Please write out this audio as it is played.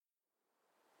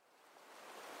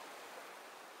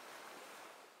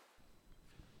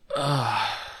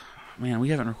Man, we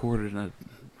haven't recorded a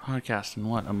podcast in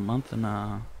what, a month and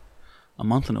a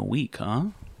week, huh?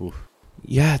 Oof.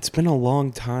 Yeah, it's been a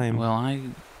long time.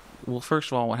 Well,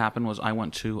 first of all, what happened was I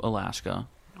went to Alaska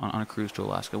on a cruise to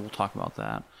Alaska. We'll talk about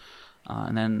that.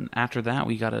 And then after that,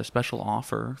 we got a special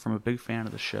offer from a big fan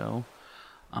of the show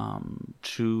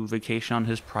to vacation on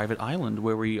his private island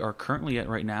where we are currently at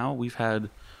right now. We've had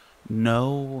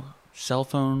no cell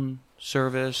phone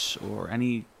service or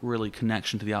any really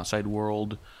connection to the outside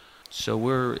world. So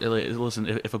listen,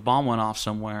 if a bomb went off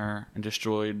somewhere and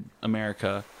destroyed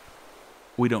America,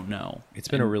 we don't know. It's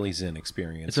been a really zen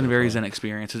experience. It's been a very zen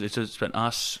experience. It's just been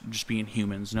us just being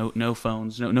humans. No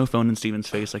phones, no phone in Steven's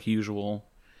face like usual.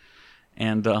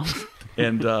 And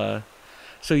so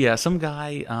yeah, some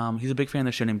guy, he's a big fan of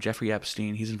the show named Jeffrey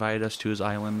Epstein. He's invited us to his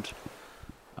island.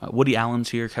 Woody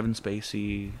Allen's here, Kevin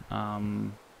Spacey.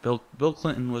 Bill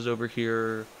Clinton was over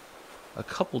here a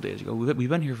couple days ago. We've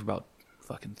been here for about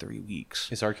fucking 3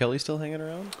 weeks. Is R. Kelly still hanging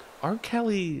around? R.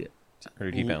 Kelly... Or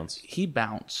did he bounce? He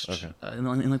bounced okay.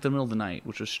 in like the middle of the night,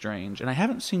 which was strange. And I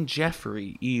haven't seen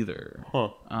Jeffrey either. Huh.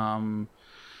 And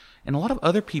a lot of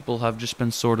other people have just been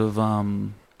sort of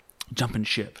jumping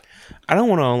ship. I don't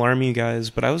want to alarm you guys,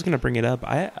 but I was going to bring it up.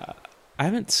 I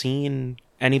haven't seen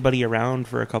anybody around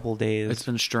for a couple days. It's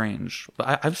been strange,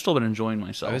 but I've still been enjoying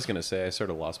myself. I was going to say, I sort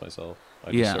of lost myself.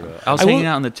 I was hanging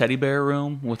out in the teddy bear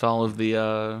room with all of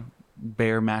the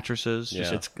bear mattresses.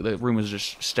 Yeah. The room is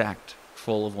just stacked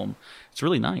full of them. It's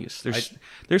really nice.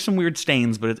 There's some weird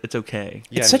stains, but it's okay.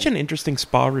 It's such an interesting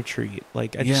spa retreat.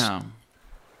 Like I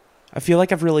feel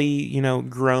like I've really,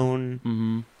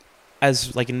 grown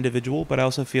as like an individual, but I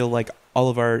also feel like all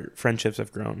of our friendships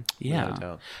have grown.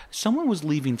 Yeah. Someone was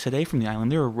leaving today from the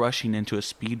island. They were rushing into a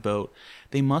speedboat.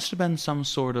 They must have been some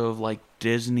sort of like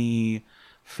Disney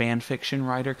fan fiction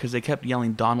writer because they kept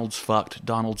yelling "Donald's fucked,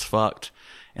 Donald's fucked."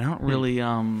 And I don't really,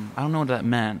 I don't know what that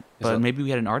meant, but maybe we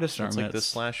had an artist in our midst. It's like the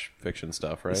slash fiction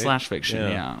stuff, right? Slash fiction,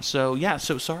 yeah. So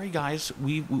sorry guys,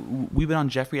 we've been on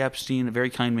Jeffrey Epstein, a very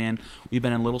kind man. We've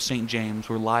been in Little St. James.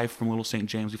 We're live from Little St.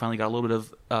 James. We finally got a little bit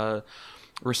of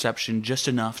reception, just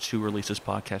enough to release this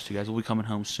podcast to you guys. We'll be coming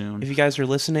home soon. If you guys are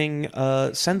listening,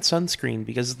 send sunscreen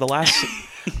because the last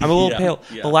I'm a little pale.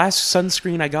 Yeah. The last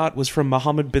sunscreen I got was from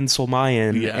Mohammed bin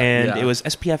Salman, and it was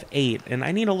SPF 8, and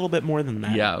I need a little bit more than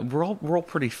that. Yeah, we're all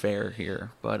pretty fair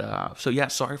here, but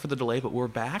sorry for the delay, but we're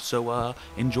back. So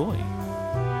enjoy.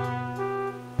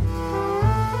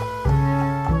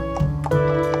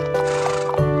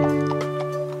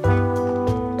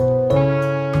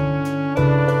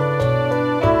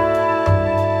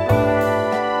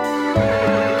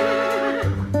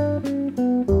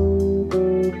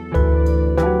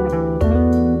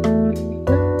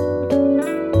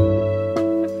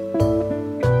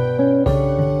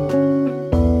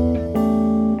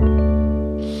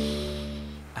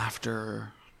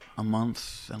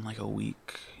 And like a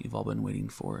week, you've all been waiting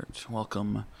for it.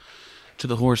 Welcome to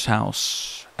the Horse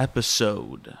House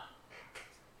episode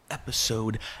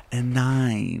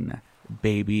 9,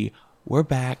 baby. We're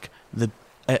back.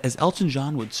 As Elton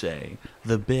John would say,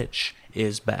 the bitch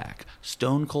is back.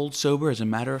 Stone cold sober. As a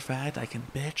matter of fact, I can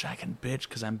bitch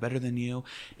because I'm better than you.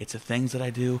 It's the things that I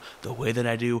do, the way that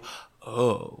I do.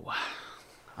 Oh,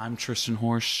 I'm Tristan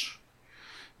Horse,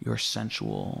 your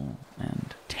sensual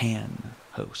and tan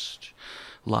host,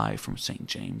 live from St.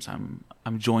 James. I'm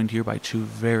joined here by two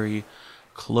very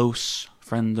close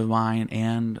friends of mine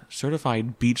and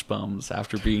certified beach bums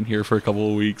after being here for a couple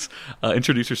of weeks.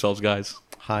 Introduce yourselves, guys.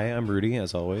 Hi, I'm Rudy,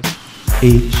 as always.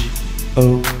 HORSE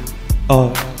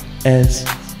HOUSE.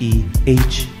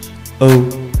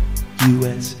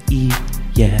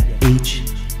 Yeah,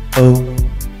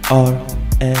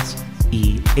 HORSE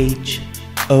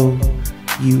HOUSE.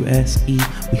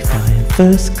 We flying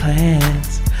first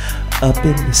class up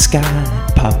in the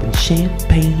sky, popping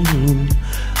champagne,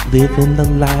 living the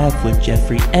life with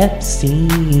Jeffrey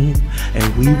Epstein,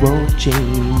 and we won't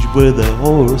change. We're the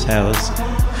Horse House,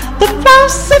 the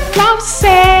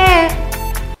flossy.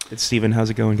 It's Steven. How's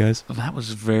it going, guys? That was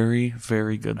very,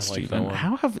 very good, Steven.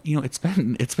 How have it's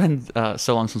been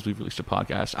so long since we've released a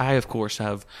podcast. I, of course,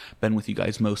 have been with you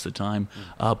guys most of the time,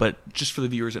 but just for the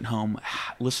viewers at home,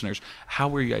 listeners,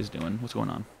 how are you guys doing? What's going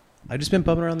on? I've just been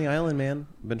bumming around the island, man.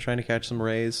 I've been trying to catch some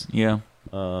rays. Yeah.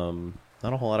 Not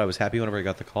a whole lot. I was happy whenever I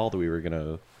got the call that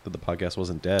that the podcast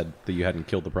wasn't dead, that you hadn't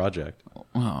killed the project.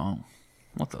 Oh,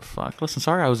 what the fuck? Listen,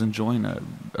 sorry I was enjoying a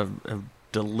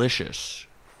delicious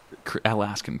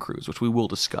Alaskan cruise, which we will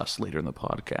discuss later in the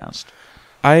podcast.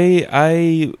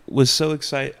 I was so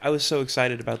excited. I was so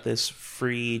excited about this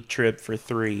free trip for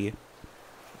 3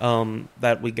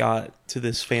 that we got to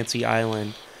this fancy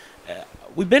island.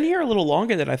 we've been here a little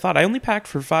longer than I thought. I only packed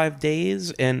for 5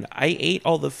 days, and I ate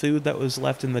all the food that was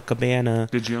left in the cabana.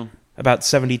 Did you? About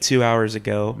 72 hours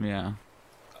ago. Yeah.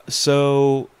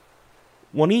 So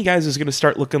one of you guys is going to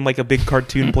start looking like a big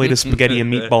cartoon plate of spaghetti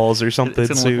and meatballs or something. It's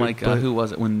gonna soon, look like but- who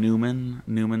was it? When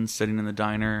Newman's sitting in the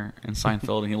diner in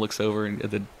Seinfeld, and he looks over at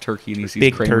the turkey, and he sees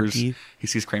Big Kramer's. turkey. He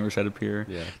sees Kramer's head appear.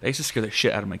 Yeah. That used to scare the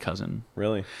shit out of my cousin.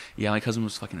 Really? Yeah, my cousin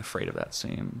was fucking afraid of that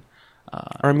scene.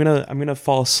 Or I'm gonna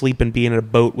fall asleep and be in a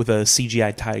boat with a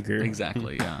CGI tiger.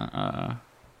 Exactly. Yeah.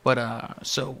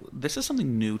 So this is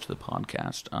something new to the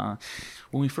podcast.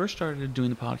 When we first started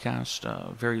doing the podcast,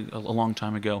 a long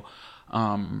time ago,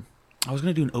 I was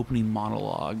going to do an opening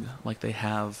monologue like they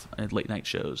have at late night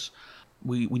shows.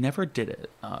 We never did it.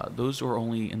 Those were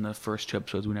only in the first 2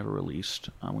 episodes we never released.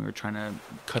 We were trying to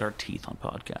cut our teeth on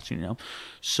podcasts, you know.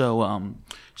 So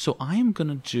I am going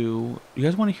to do. You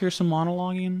guys want to hear some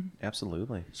monologuing?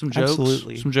 Absolutely. Some jokes.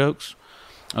 Absolutely. Some jokes.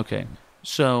 Okay.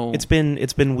 So It's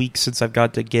been weeks since I've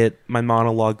got to get my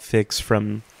monologue fix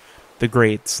from the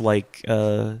greats. Like,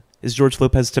 is George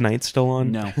Lopez Tonight still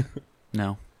on? No,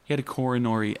 no. He had a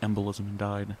coronary embolism and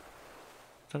died.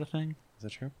 Is that a thing? Is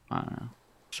that true? I don't know.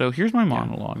 So here's my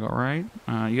monologue. All right,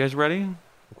 you guys ready?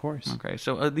 Of course. Okay.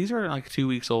 So these are like 2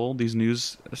 weeks old. These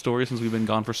news stories since we've been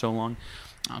gone for so long.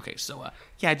 Okay. So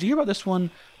did you hear about this one?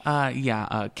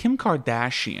 Kim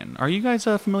Kardashian. Are you guys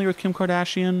familiar with Kim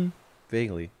Kardashian?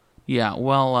 Vaguely. Yeah,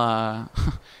 well,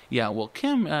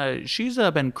 Kim, she's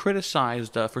been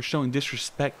criticized for showing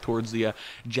disrespect towards the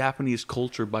Japanese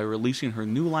culture by releasing her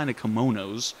new line of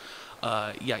kimonos.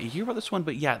 You hear about this one,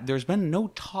 but there's been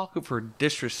no talk of her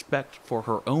disrespect for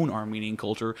her own Armenian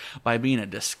culture by being a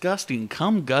disgusting,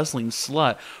 cum-guzzling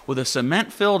slut with a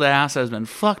cement-filled ass that has been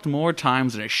fucked more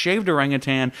times than a shaved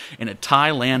orangutan in a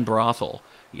Thailand brothel.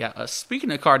 Yeah,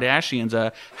 speaking of Kardashians,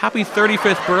 happy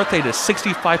 35th birthday to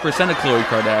 65% of Khloe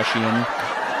Kardashian.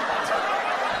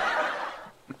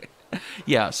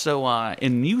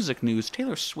 In music news,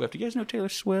 Taylor Swift. You guys know Taylor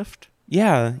Swift?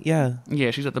 Yeah. Yeah,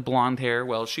 she's got the blonde hair.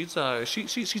 Well, she's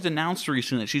announced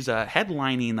recently that she's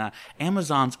headlining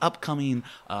Amazon's upcoming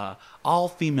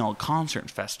all-female concert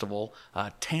festival,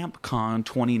 TampCon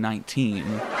 2019.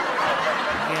 Okay,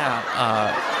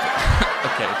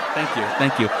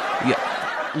 thank you. Yeah.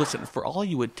 Listen, for all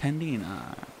you attending,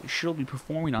 she'll be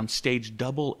performing on stage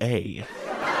AA.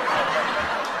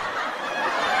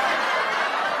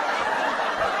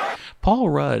 Paul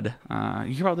Rudd,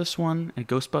 you hear about this one at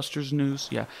Ghostbusters news?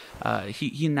 Yeah,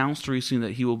 he announced recently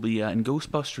that he will be in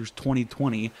Ghostbusters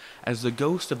 2020 as the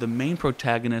ghost of the main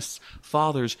protagonist's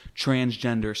father's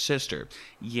transgender sister.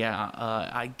 Yeah,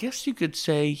 I guess you could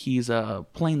say he's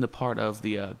playing the part of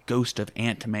the ghost of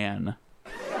Ant-Man.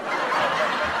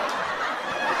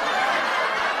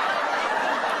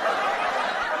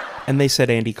 And they said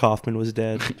Andy Kaufman was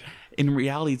dead. In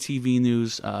reality TV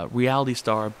news, reality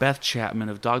star Beth Chapman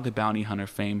of Dog the Bounty Hunter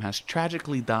fame has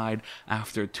tragically died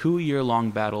after a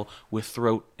 2-year-long battle with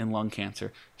throat and lung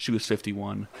cancer. She was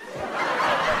 51.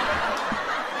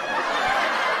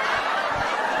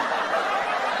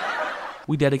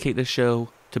 We dedicate this show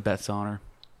to Beth's honor.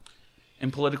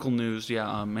 In political news,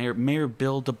 Mayor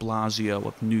Bill de Blasio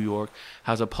of New York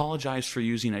has apologized for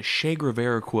using a Che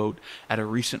Guevara quote at a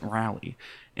recent rally.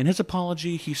 In his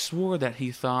apology, he swore that he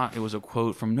thought it was a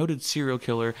quote from noted serial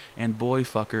killer and boy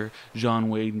fucker John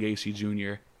Wayne Gacy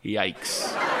Jr.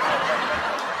 Yikes.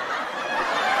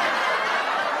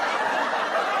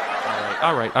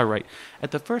 All right.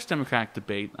 At the first Democratic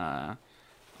debate,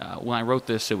 when I wrote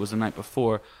this, it was the night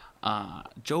before,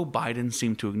 Joe Biden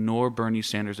seemed to ignore Bernie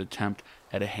Sanders' attempt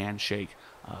at a handshake.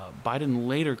 Biden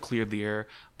later cleared the air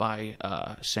by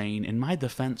saying, "In my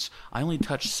defense, I only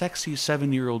touch sexy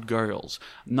 7-year-old girls.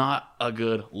 Not a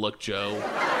good look, Joe."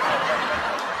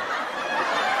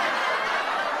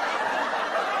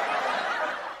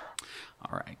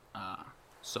 All right.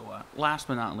 Last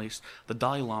but not least, the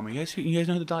Dalai Lama. You guys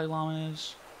know who the Dalai Lama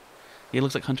is? He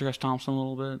looks like Hunter S. Thompson a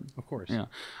little bit. Of course. Yeah.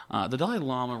 The Dalai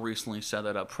Lama recently said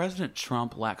that President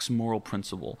Trump lacks moral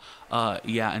principle.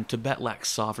 And Tibet lacks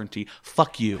sovereignty.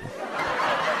 Fuck you.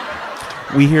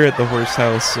 We here at the Horse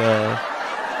House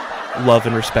love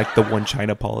and respect the One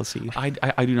China policy. I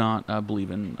do not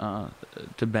believe in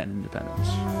Tibetan independence.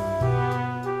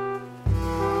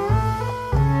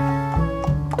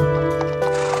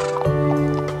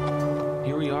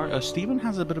 Here we are. Stephen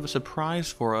has a bit of a surprise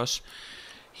for us.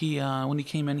 He when he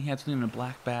came in, he had something in a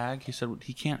black bag. He said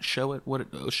he can't show us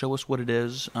what it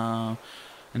is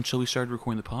until we started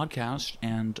recording the podcast,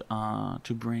 and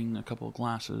to bring a couple of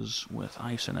glasses with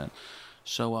ice in it.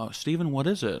 So, Stephen, what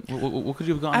is it? What could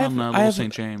you have gotten on Little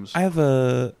St. James?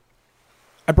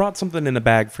 I I brought something in a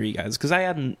bag for you guys because I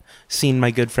hadn't seen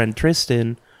my good friend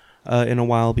Tristan in a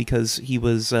while because he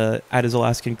was at his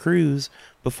Alaskan cruise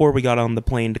before we got on the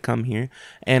plane to come here,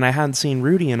 and I hadn't seen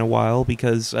Rudy in a while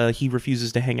because he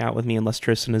refuses to hang out with me unless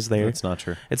Tristan is there. That's not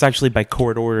true. It's actually by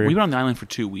court order. We've been on the island for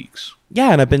 2 weeks.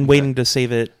 Yeah, and I've been waiting to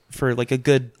save it for like a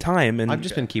good time. And I've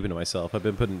just been keeping to myself. I've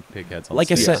been putting pig heads on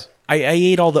like I steaks. said, I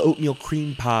ate all the oatmeal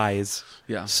cream pies.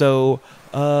 Yeah. So,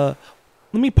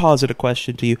 let me posit a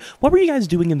question to you. What were you guys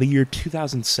doing in the year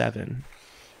 2007?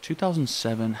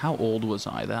 2007. How old was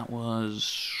I? That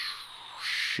was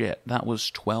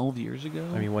 12 years ago.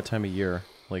 I mean, what time of year?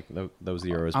 Like, that was the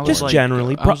year I was I born. was Just like-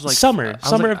 generally, I was like- summer I was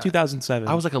summer like- of 2007.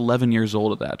 I was like 11 years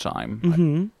old at that time.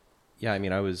 hmm Yeah, I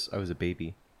mean, I was a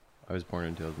baby. I was born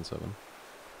in 2007.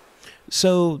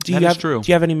 So, do That you is have true. do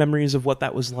you have any memories of what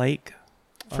that was like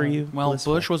for you? Well,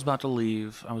 Blissful? Bush was about to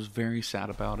leave. I was very sad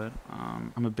about it.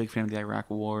 I'm a big fan of the Iraq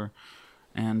War,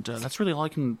 and that's really all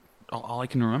I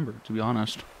can remember, to be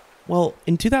honest. Well,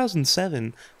 in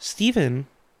 2007, Steven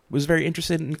was very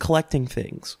interested in collecting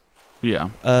things. Yeah.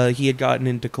 He had gotten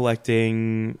into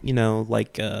collecting,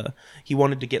 he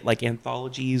wanted to get like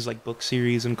anthologies, like book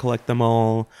series, and collect them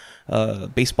all.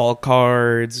 Baseball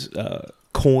cards,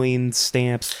 coins,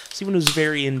 stamps. Steven was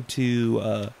very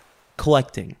into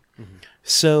collecting. Mm-hmm.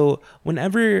 So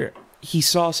whenever he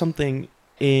saw something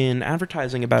in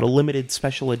advertising about a limited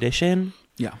special edition,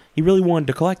 Yeah. he really wanted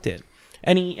to collect it.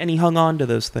 And he hung on to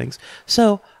those things.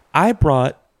 So I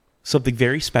brought something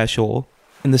very special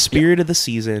in the spirit of the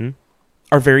season.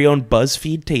 Our very own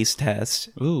BuzzFeed taste test.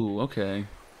 Ooh, okay.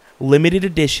 Limited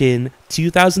edition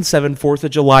 2007 4th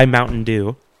of July Mountain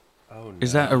Dew. Oh, no.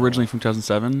 Is that originally from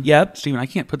 2007? Yep. Steven, I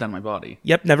can't put that in my body.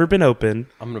 Yep, never been opened.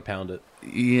 I'm going to pound it.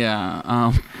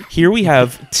 Yeah. Here we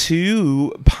have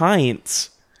 2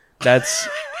 pints. That's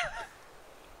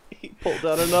He pulled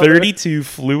out another. 32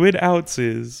 fluid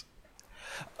ounces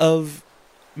of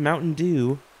Mountain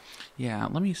Dew. Yeah,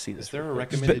 let me see this. Is there a real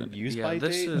quick. recommended use by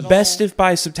this date? is- at all? Best if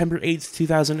by September 8th,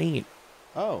 2008.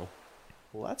 Oh.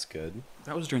 Well, that's good.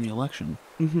 That was during the election.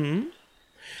 Mm-hmm.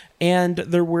 And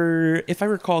there were, if I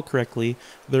recall correctly,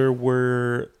 there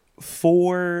were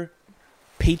 4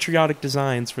 patriotic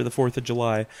designs for the 4th of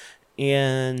July.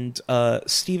 And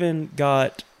Steven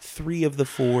got 3 of the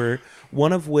 4,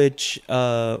 one of which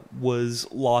was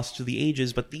lost to the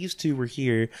ages, but these 2 were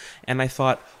here. And I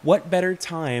thought, what better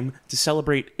time to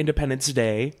celebrate Independence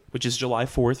Day, which is July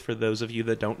 4th, for those of you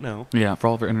that don't know. Yeah, for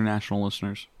all of our international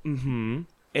listeners. Mm-hmm.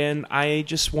 And I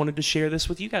just wanted to share this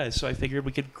with you guys, so I figured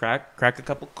we could crack a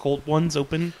couple cold ones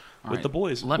open All with right, the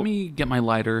boys. Let me get my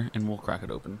lighter and we'll crack it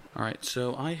open. All right,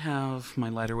 so I have my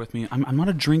lighter with me. I'm not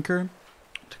a drinker.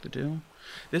 Take the deal.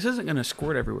 This isn't going to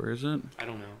squirt everywhere, is it? I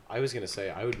don't know. I was going to say,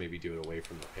 I would maybe do it away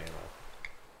from the panel.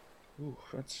 Ooh,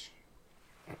 that's...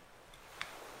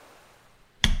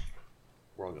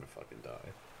 We're all going to fucking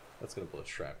die. That's going to blow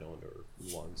shrapnel into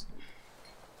our lungs.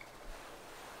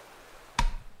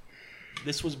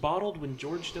 This was bottled when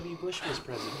George W. Bush was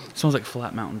president. Smells like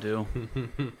flat Mountain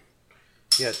Dew.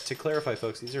 Yeah, to clarify,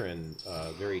 folks, these are in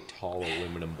very tall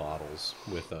aluminum bottles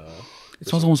with... It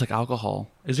smells almost like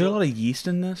alcohol. Is there a lot of yeast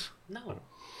in this? No.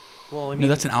 Well, I mean... No,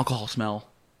 that's an alcohol smell.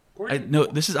 No,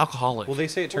 this is alcoholic. Well, they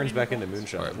say it turns back into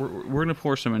moonshine. All right, we're going to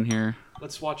pour some in here.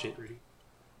 Let's watch it, Rudy.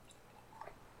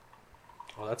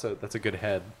 Oh, that's a good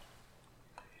head.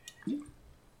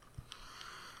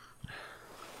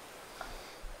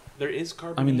 There is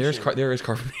carbonation. I mean, there is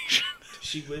carbonation.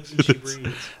 She lives and she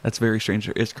breathes. That's very strange.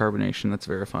 There is carbonation. That's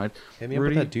verified. Hit me up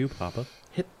with that dew, Papa.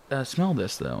 Smell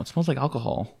this, though. It smells like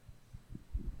alcohol.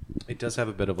 It does have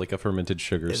a bit of like a fermented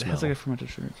sugar It smell. has like a fermented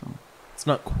sugar smell. It's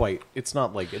not quite. It's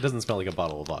not like it doesn't smell like a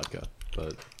bottle of vodka,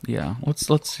 but Yeah,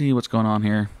 let's see what's going on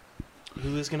here.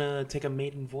 Who is gonna take a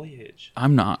maiden voyage?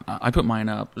 I'm not. I put mine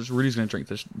up. Rudy's gonna drink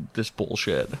this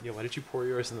bullshit. yeah. Why did you pour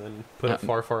yours and then put it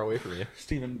far, far away from you?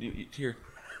 Steven, here.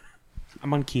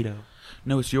 I'm on keto.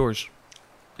 No, it's yours.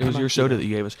 It was your soda that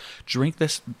you gave us. Drink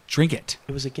this. Drink it.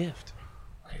 It was a gift.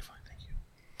 Okay, fine, thank you.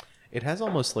 It has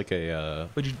almost like a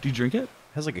But do you drink it?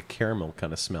 has like a caramel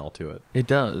kind of smell to it. It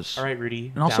does. All right,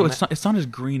 Rudy. And also, down it's not as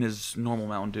green as normal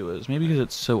Mountain Dew is. Maybe because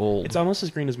it's so old. It's almost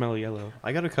as green as Mellow Yellow.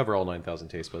 I got to cover all 9,000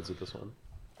 taste buds with this one.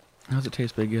 How's it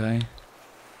taste, big guy?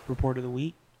 Report of the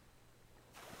week.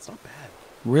 It's not bad.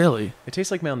 Really? It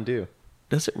tastes like Mountain Dew.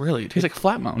 Does it really? It tastes like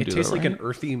flat Mountain It Dew. tastes though, like right? an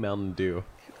earthy Mountain Dew.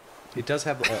 It does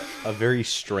have a very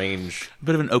strange, A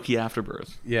bit of an oaky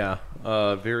afterbirth. yeah,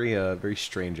 very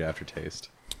strange aftertaste.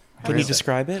 Can you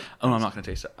describe it? Oh, no, I'm not gonna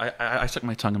taste it. I stuck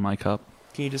my tongue in my cup.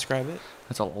 Can you describe it?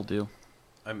 That's all I'll do.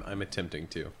 I'm attempting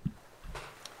to.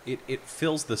 It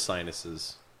fills the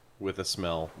sinuses with a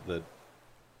smell that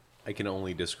I can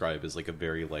only describe as like a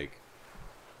very like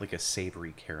a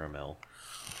savory caramel.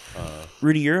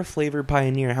 Rudy, you're a flavor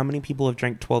pioneer. How many people have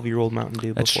drank 12-year-old Mountain Dew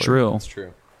before? That's true. That's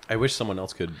true. I wish someone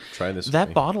else could try this. That with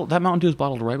me. bottle, that Mountain Dew was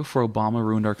bottled right before Obama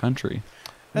ruined our country.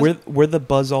 We're the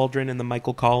Buzz Aldrin and the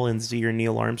Michael Collins to your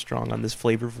Neil Armstrong on this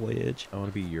flavor voyage. I want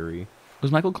to be Yuri.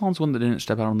 Was Michael Collins one that didn't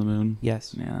step out on the moon?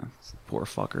 Yes. Yeah, poor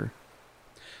fucker.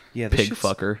 Yeah, this Pig shit's-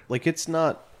 fucker. Like it's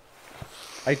not.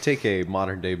 I take a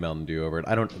modern day Mountain Dew over it.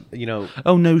 I don't.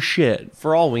 Oh no shit!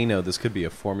 For all we know, this could be a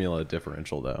formula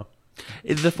differential though.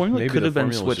 The formula Maybe could the have been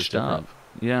formula was just switched up.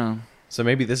 Yeah. So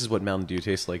maybe this is what Mountain Dew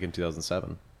tastes like in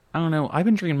 2007. I don't know. I've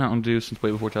been drinking Mountain Dew since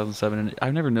way before 2007, and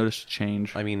I've never noticed a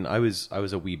change. I mean, I was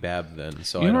a wee bab then,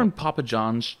 so You remember when Papa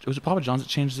John's? Was it Papa John's that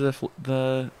changed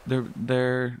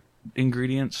their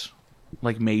ingredients,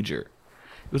 like major?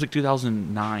 It was like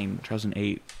 2009,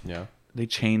 2008. yeah. They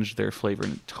changed their flavor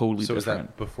and totally So is different.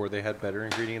 that before they had better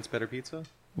ingredients, better pizza?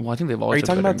 Well, I think they've Are always. you had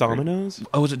talking better about ingredients. Domino's?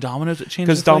 Oh, was it Domino's that changed?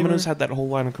 Because the flavor? Domino's had that whole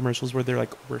line of commercials where they're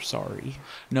like, "We're sorry."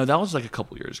 No, that was like a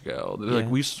couple years ago. They're like,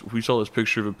 Yeah. we saw this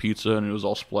picture of a pizza and it was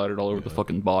all splattered all over the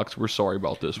fucking box. We're sorry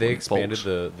about this. They one, expanded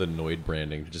folks." the Noid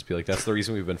branding to just be like, that's the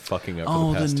reason we've been fucking up for Oh,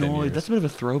 the the past 10 Noid. years. That's a bit of a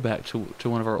throwback to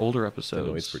one of our older The episodes.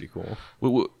 Noid's pretty cool.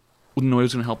 The Noid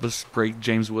was going to help us break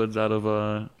James Woods out of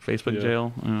Facebook Yeah.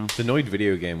 jail. Yeah. The Noid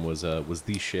video game was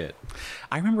the shit.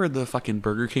 I remember the fucking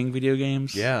Burger King video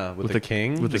games. Yeah, with the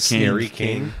king, with the the king. scary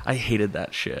king. I hated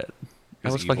that shit.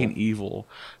 That was evil. fucking evil.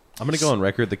 I'm gonna go on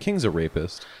record. The king's a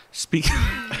rapist. Speak.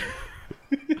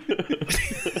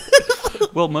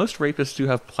 Well, most rapists do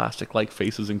have plastic-like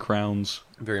faces and crowns.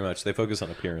 Very much. They focus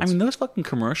on appearance. I mean, those fucking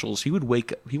commercials. He would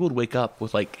wake up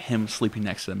with like him sleeping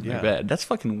next to them in Yeah. their bed. That's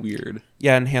fucking weird.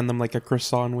 Yeah, and hand them like a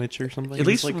croissant witch or something. At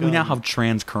least It's like, we now have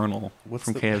Trans Colonel what's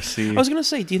from the- KFC. I was gonna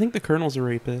say, do you think the Colonel's a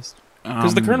rapist?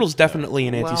 Because the Colonel's definitely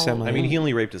an well, anti-Semite. I mean, he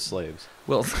only raped his slaves.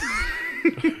 Well,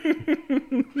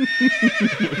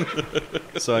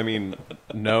 So I mean,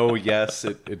 no, yes,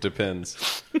 it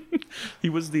depends. he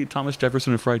was the Thomas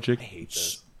Jefferson of fried chicken. I hate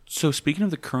this. So speaking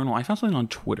of the Colonel, I found something on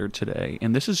Twitter today,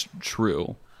 and this is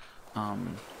true.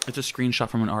 It's a screenshot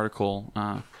from an article.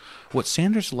 What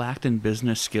Sanders lacked in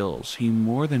business skills, he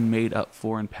more than made up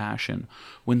for in passion.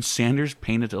 When Sanders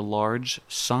painted a large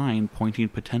sign pointing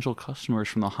potential customers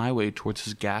from the highway towards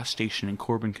his gas station in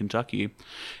Corbin, Kentucky,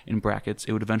 in brackets,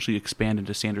 it would eventually expand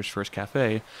into Sanders' First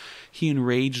Cafe, he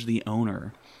enraged the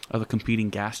owner of a competing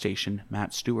gas station,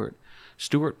 Matt Stewart.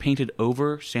 Stewart painted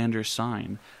over Sanders'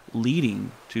 sign,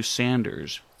 leading to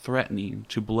Sanders threatening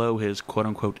to blow his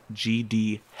quote-unquote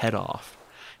GD head off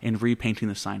and repainting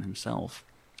the sign himself.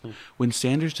 When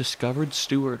Sanders discovered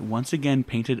Stewart once again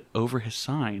painted over his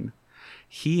sign,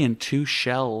 he and two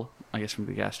Shell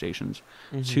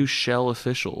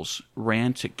officials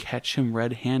ran to catch him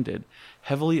red-handed.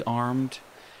 Heavily armed,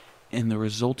 in the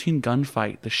resulting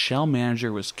gunfight, the Shell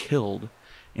manager was killed,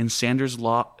 and Sanders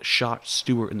shot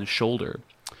Stewart in the shoulder.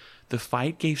 The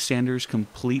fight gave Sanders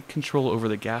complete control over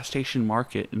the gas station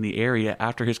market in the area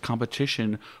after his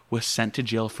competition was sent to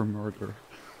jail for murder.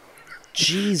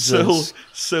 Jesus.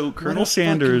 So Colonel a fucking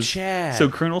Sanders, Chad. so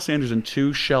Colonel Sanders and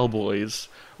two Shell boys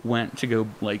went to go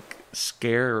like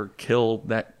scare or kill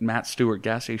that Matt Stewart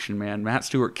gas station man. Matt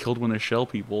Stewart killed one of the Shell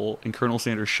people, and Colonel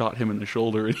Sanders shot him in the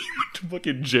shoulder, and he went to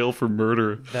fucking jail for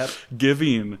murder. That-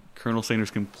 giving Colonel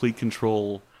Sanders complete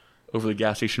control over the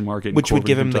gas station market, in Which would Corbin,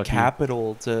 give him the Kentucky.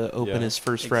 capital to open Yeah. his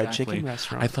first fried Exactly. chicken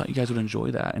restaurant. I thought you guys would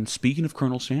enjoy that. And speaking of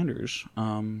Colonel Sanders,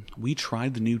 we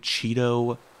tried the new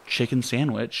Cheeto chicken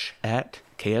sandwich at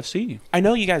KFC. I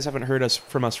know you guys haven't heard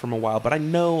from us from a while, but I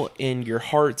know in your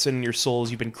hearts and your souls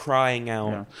you've been crying out,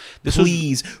 Yeah. This was-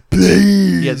 please,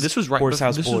 please. Yeah, this was right.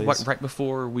 Horsehouse This Boys. was right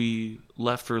before we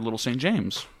left for Little St.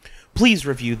 James. Please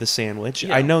review the sandwich.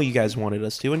 Yeah. I know you guys wanted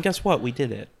us to, and guess what? We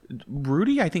did it.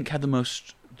 Rudy, I think, had the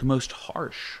most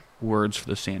harsh words for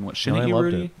the sandwich. No, Didn't I you, loved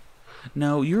Rudy? it.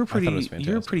 No, you were thought it was pretty. You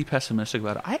were fantastic. pretty pessimistic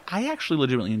about it. I actually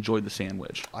legitimately enjoyed the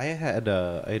sandwich. I had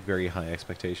very high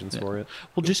expectations for it.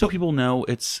 Well, just so people know,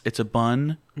 it's a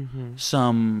bun, Mm-hmm.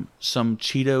 some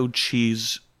Cheeto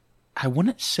cheese. I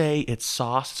wouldn't say it's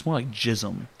sauce. It's more like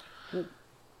jism.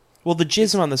 Well, the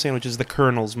jism on the sandwich is the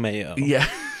Colonel's mayo. Yeah.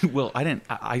 Well, I didn't.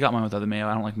 I got mine without the mayo.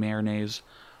 I don't like mayonnaise.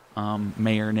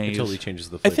 Mayonnaise. It totally changes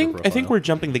the I flavor think profile. we're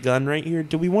jumping the gun right here.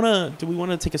 Do we want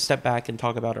to take a step back and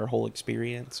talk about our whole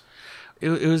experience? It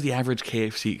was the average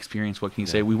KFC experience. What can you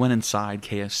say? We went inside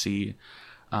KFC.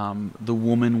 The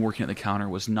woman working at the counter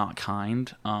was not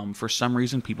kind. For some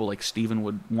reason, people like Steven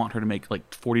would want her to make like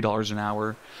 $40 an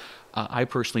hour. I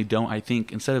personally don't. I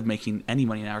think instead of making any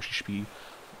money an hour, she should be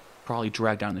probably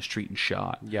dragged down the street and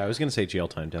shot. Yeah, I was gonna say jail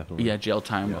time, definitely. Yeah, jail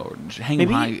time. Or hang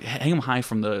him high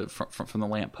from the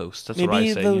lamppost. That's what I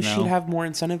Maybe say. though You know? she'd have more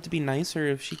incentive to be nicer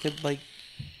if she could like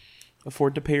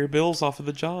afford to pay her bills off of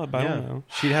the job. I don't know.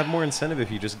 She'd have more incentive if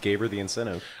you just gave her the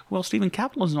incentive. Well, Stephen,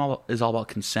 capitalism is all about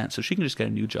consent, so she can just get a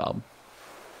new job.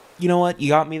 You know what? You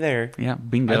got me there. Yeah,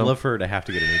 bingo. I'd love for her to have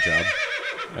to get a new job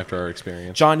after our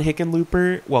experience. John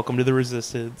Hickenlooper, welcome to the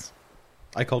Resistance.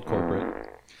 I called corporate.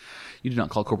 You did not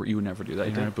call corporate. You would never do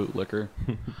that. You're a bootlicker.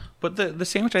 But the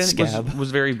sandwich I think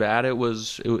was very bad. It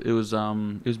was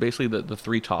basically the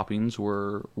three toppings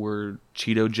were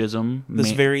Cheeto jism.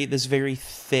 This very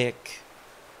thick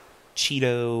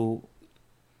Cheeto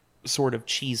sort of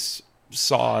cheese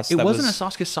sauce. It wasn't a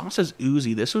sauce because sauce is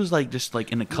oozy. This was just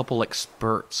in a couple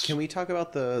spurts. Can we talk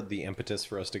about the impetus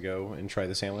for us to go and try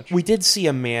the sandwich? We did see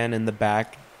a man in the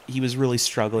back. He was really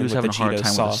struggling with the Cheeto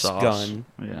sauce gun.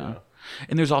 Yeah.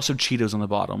 And there's also Cheetos on the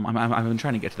bottom. I've been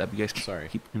trying to get to that, but you guys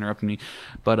keep interrupting me.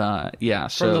 But yeah,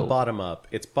 so from the bottom up,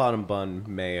 it's bottom bun,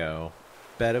 mayo,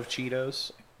 bed of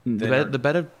Cheetos. The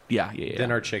bed of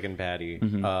Then our chicken patty,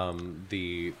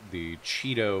 the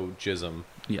Cheeto jism,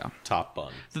 top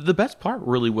bun. The best part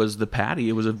really was the patty.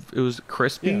 It was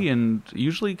crispy, and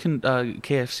usually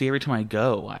KFC every time I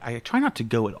go, I try not to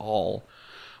go at all.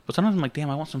 But sometimes I'm like, damn,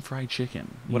 I want some fried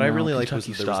chicken. What I really liked was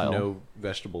Kentucky that there was style. no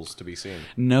vegetables to be seen.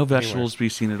 No vegetables to be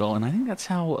seen at all. And I think that's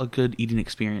how a good eating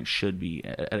experience should be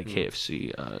at a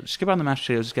KFC. Skip out on the mashed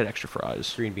potatoes, just get extra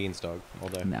fries. Green beans, dog, all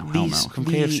day. No, hell no. From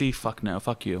KFC, fuck no.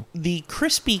 Fuck you. The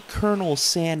crispy kernel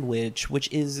sandwich,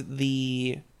 which is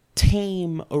the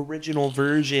tame original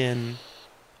version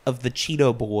of the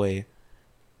Cheeto Boy,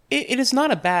 it is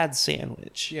not a bad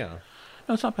sandwich. Yeah.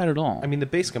 No, it's not bad at all. I mean, the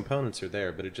base components are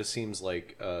there, but it just seems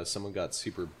like someone got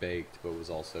super baked, but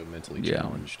was also mentally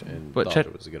challenged and thought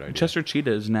it was a good idea. Chester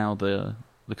Cheetah is now the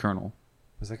Colonel.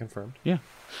 Is that confirmed? Yeah.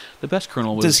 The best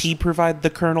Colonel was... Does he provide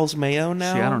the Colonel's mayo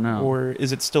now? See, I don't know. Or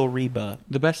is it still Reba?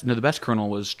 The best Colonel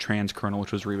was Trans Colonel,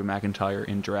 which was Reba McEntire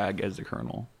in drag as the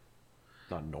Colonel.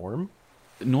 Not Norm?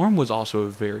 Norm was also a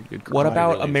very good Colonel. What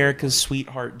about America's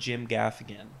sweetheart, Jim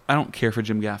Gaffigan? I don't care for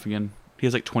Jim Gaffigan. He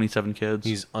has 27 kids.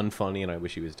 He's unfunny, and I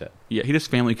wish he was dead. Yeah, he does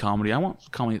family comedy. I want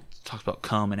comedy that talks about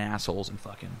cum and assholes and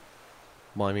fucking.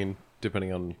 Well, I mean,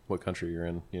 depending on what country you're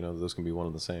in, those can be one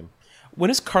and the same.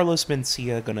 When is Carlos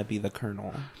Mencia going to be the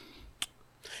Colonel?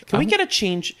 Can we get a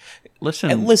change?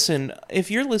 Listen,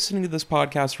 if you're listening to this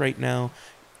podcast right now,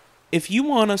 if you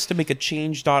want us to make a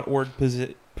change.org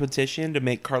petition to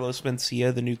make Carlos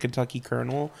Mencia the new Kentucky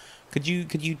Colonel, could you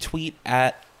tweet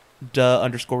at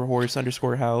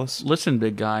 _horse_house. Listen,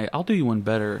 big guy, I'll do you one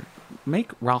better. Make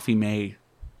Ralphie May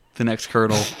the next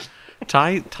Colonel.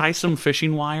 tie some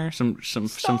fishing wire, some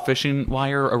fishing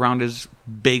wire around his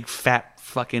big fat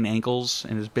fucking ankles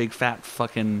and his big fat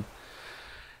fucking,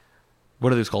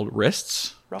 what are those called?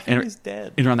 Wrists. Ralphie's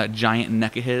dead. And around that giant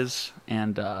neck of his,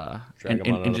 and drag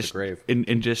him out of the grave,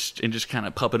 and just kind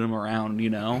of puppet him around,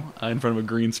 in front of a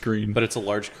green screen. But it's a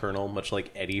large Colonel, much like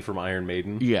Eddie from Iron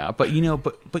Maiden. Yeah, but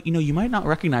you might not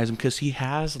recognize him because he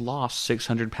has lost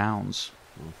 600 pounds.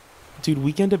 Dude,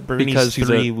 Weekend at Bernie's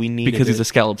 3, because he's a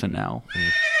skeleton now.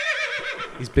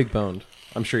 He's big boned.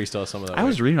 I'm sure he still has some of that. I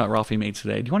was reading about Ralphie May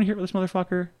today. Do you want to hear about this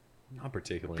motherfucker? Not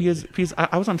particularly. Because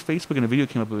I was on Facebook and a video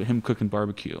came up of him cooking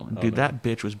barbecue. And dude, that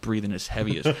bitch was breathing as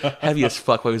heavy as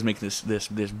fuck while he was making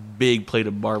this big plate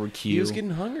of barbecue. He was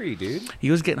getting hungry, dude.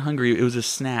 He was getting hungry. It was a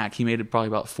snack. He made it probly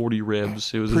about 40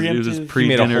 ribs. It was his pre-dinner. He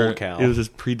made a whole cow. It was his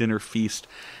pre-dinner feast.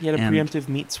 He had a preemptive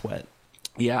meat sweat.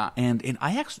 Yeah, and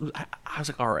I was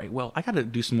like, all right, well, I got to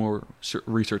do some more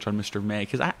research on Mr. May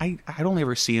because I'd only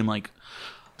ever see him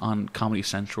on Comedy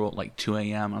Central at 2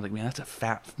 a.m. I was like, man, that's a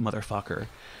fat motherfucker.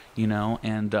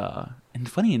 And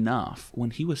funny enough,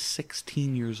 when he was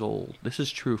 16 years old, this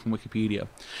is true from Wikipedia.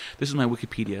 This is my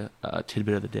Wikipedia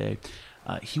tidbit of the day.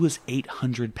 He was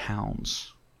 800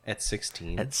 pounds at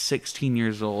 16. At 16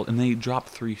 years old, and then he dropped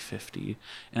 350.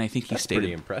 And I think he stayed.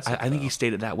 Pretty impressive. I think he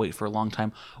stayed at that weight for a long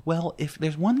time. Well, if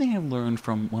there's one thing I've learned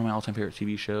from one of my all-time favorite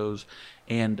TV shows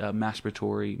and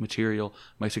masturbatory material,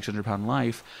 My 600-Pound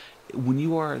Life, when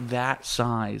you are that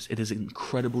size, it is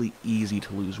incredibly easy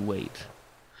to lose weight.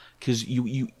 Because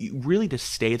you really, to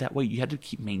stay that way, you have to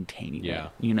keep maintaining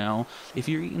it. If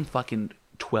you're eating fucking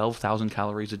 12,000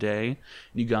 calories a day, and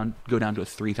you go down to a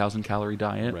 3,000 calorie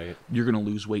diet, right, you're going to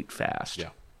lose weight fast.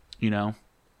 Yeah.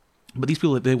 But these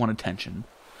people, they want attention.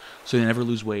 So they never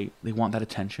lose weight. They want that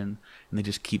attention, and they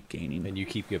just keep gaining. And you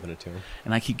keep giving it to them.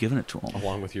 And I keep giving it to them.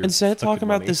 Along with your Instead of talking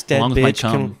about this dead bitch,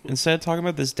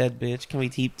 can we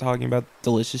keep talking about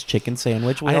delicious chicken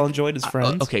sandwich we all enjoyed as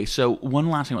friends? Okay, so one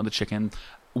last thing about the chicken.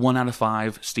 1 out of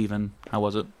 5, Steven, how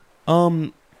was it?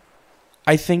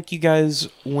 I think you guys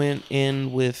went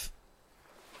in with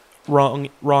wrong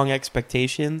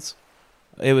expectations.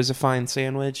 It was a fine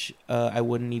sandwich. I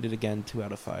wouldn't eat it again. 2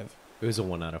 out of 5. It was a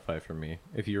 1 out of 5 for me.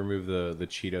 If you remove the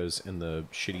Cheetos and the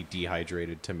shitty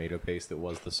dehydrated tomato paste that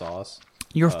was the sauce,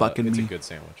 You're fucking it's me. a good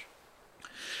sandwich.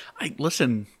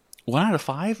 Listen, 1 out of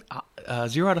 5,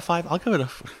 0 out of 5. I'll give it a.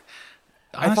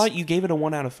 I thought you gave it a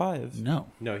 1 out of 5. No.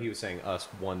 No, he was saying us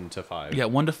 1 to 5. Yeah,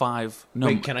 1 to 5. No.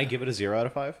 Wait, can I give it a 0 out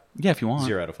of 5? Yeah, if you want.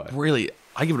 0 out of 5. Really,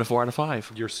 I give it a 4 out of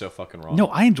 5. You're so fucking wrong. No,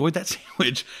 I enjoyed that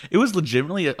sandwich. It was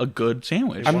legitimately a good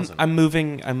sandwich. I'm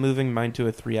moving mine to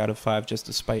a 3 out of 5 just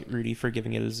to spite Rudy for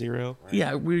giving it a 0.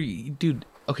 Yeah, dude.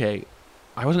 Okay,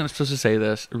 I wasn't supposed to say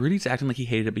this. Rudy's acting like he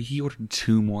hated it, but he ordered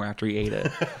 2 more after he ate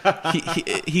it.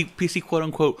 he quote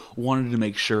unquote wanted to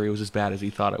make sure it was as bad as he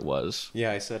thought it was.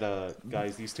 Yeah, I said,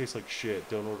 guys, these taste like shit.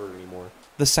 Don't order anymore.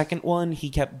 The second one, he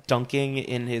kept dunking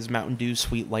in his Mountain Dew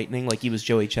Sweet Lightning like he was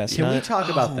Joey Chestnut. Can we talk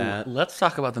about that? Let's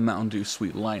talk about the Mountain Dew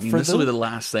Sweet Lightning. For This will be the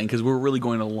last thing because we're really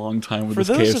going a long time with this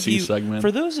KFC segment.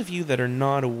 For those of you that are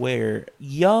not aware,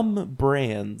 Yum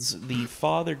Brands, the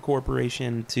father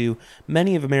corporation to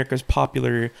many of America's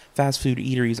popular fast food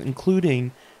eateries,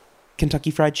 including Kentucky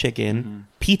Fried Chicken,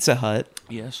 Pizza Hut,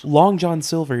 Yes. Long John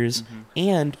Silver's,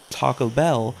 and Taco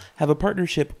Bell, have a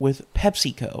partnership with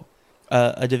PepsiCo,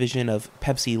 a division of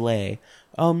Pepsi-Lay.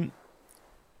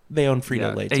 They own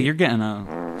Frito-Lay, Hey, too. you're getting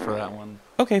a for that one.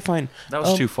 Okay, fine. That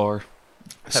was too far.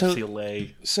 so- Pepsi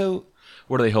Lay. So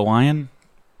What are they, Hawaiian?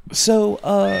 So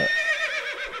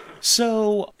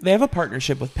they have a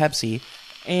partnership with Pepsi,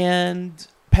 and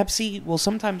Pepsi will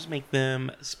sometimes make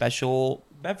them special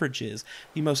beverages.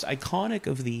 The most iconic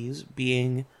of these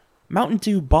being Mountain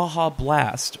Dew Baja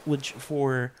Blast, which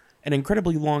for an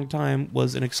incredibly long time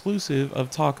was an exclusive of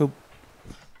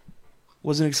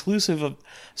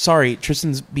Sorry,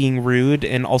 Tristan's being rude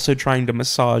and also trying to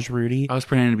massage Rudy. I was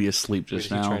pretending to be asleep Wait, just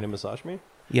is he now. trying to massage me?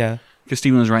 Yeah. Because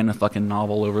Steven was writing a fucking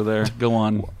novel over there. Go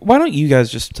on. Why don't you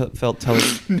guys just tell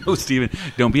us? No, Steven,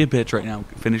 don't be a bitch right now.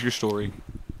 Finish your story.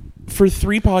 For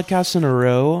 3 podcasts in a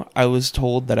row, I was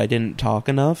told that I didn't talk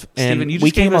enough, and Steven, you just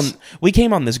we gave came us- we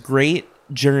came on this great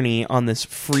journey on this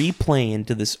free plane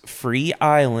to this free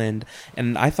island,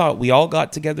 and I thought we all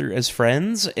got together as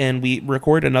friends and we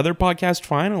record another podcast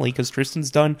finally because Tristan's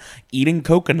done eating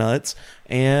coconuts,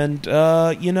 and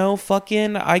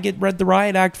fucking I get read the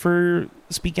riot act for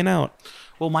speaking out.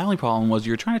 Well, my only problem was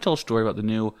you were trying to tell a story about the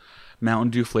new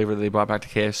Mountain Dew flavor that they brought back to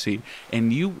KFC,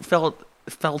 and you felt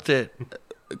it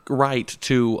right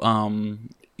to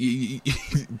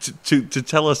to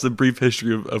tell us the brief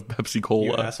history of Pepsi You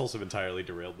Cola. assholes have entirely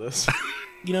derailed this.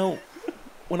 You know,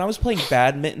 when I was playing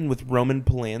badminton with Roman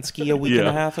Polanski a week and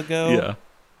a half ago, Yeah.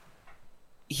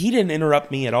 he didn't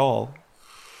interrupt me at all.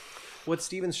 What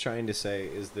Steven's trying to say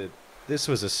is that this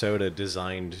was a soda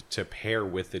designed to pair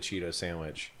with the Cheeto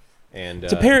sandwich. And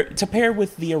To pair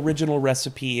with the original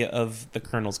recipe of the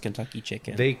Colonel's Kentucky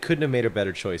Chicken. they couldn't have made a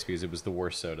better choice because it was the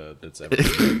worst soda that's ever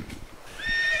been.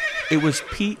 It was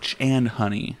peach and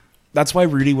honey. That's why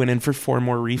Rudy went in for 4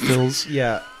 more refills.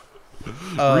 Yeah.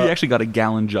 We actually got a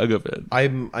gallon jug of it.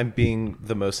 I'm being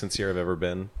the most sincere I've ever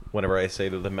been whenever I say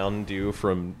that the Mountain Dew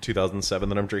from 2007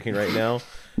 that I'm drinking right now,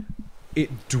 it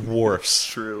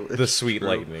dwarfs the Sweet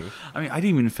Lightning. I mean, I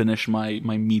didn't even finish my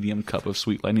medium cup of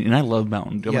Sweet Lightning, and I love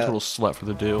Mountain Dew. I'm a Yeah. total slut for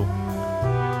the Dew.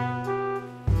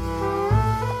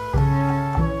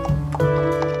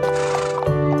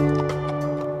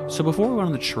 So before we went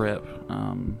on the trip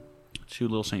to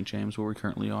Little St. James, where we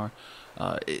currently are,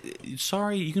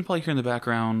 sorry, you can probably hear in the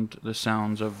background the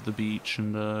sounds of the beach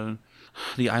and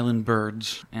the island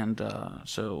birds, and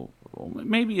so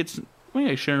maybe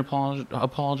I shouldn't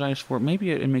apologize for it.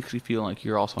 Maybe it makes you feel like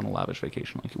you're also on a lavish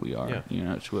vacation like we are,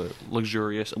 Yeah. to a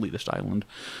luxurious elitist island.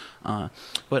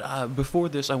 But before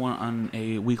this, I went on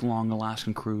a week-long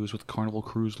Alaskan cruise with Carnival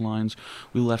Cruise Lines.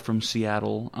 We left from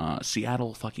Seattle.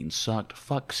 Seattle fucking sucked.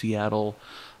 Fuck Seattle.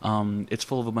 It's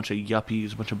full of a bunch of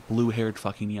yuppies, a bunch of blue-haired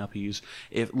fucking yuppies.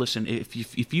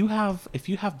 If you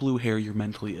have blue hair, you're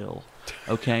mentally ill.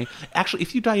 Okay? Actually,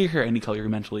 if you dye your hair any color, you're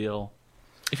mentally ill.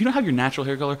 If you don't have your natural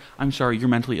hair color, I'm sorry, you're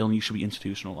mentally ill and you should be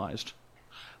institutionalized.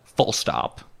 Full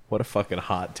stop. What a fucking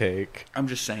hot take. I'm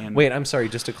just saying. Wait, I'm sorry,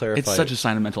 just to clarify. It's such a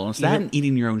sign of mental illness. That and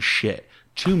eating your own shit.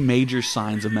 2 major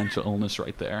signs of mental illness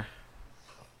right there.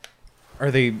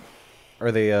 Are they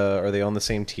on the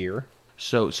same tier?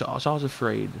 So I was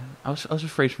afraid. I was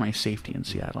afraid for my safety in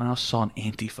Seattle, and I saw an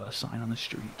Antifa sign on the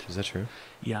street. Is that true?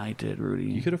 Yeah, I did,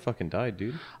 Rudy. You could have fucking died,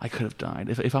 dude. I could have died.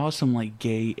 If I was some like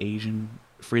gay Asian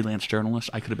freelance journalist,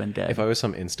 I could have been dead. If I was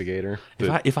some instigator.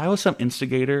 If I was some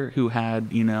instigator who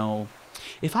had,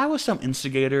 If I was some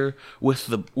instigator with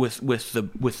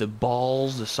the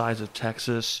balls the size of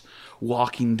Texas,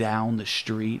 walking down the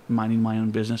street, minding my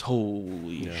own business,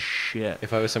 holy shit!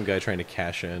 If I was some guy trying to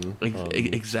cash in,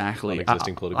 exactly, on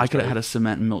existing political I could have strife. had a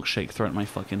cement milkshake thrown at my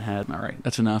fucking head. All right,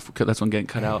 that's enough. That's one getting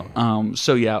cut out.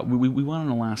 So yeah, we went on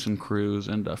an Alaskan cruise,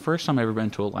 and first time I ever been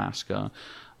to Alaska,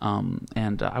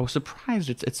 and I was surprised.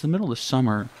 It's the middle of the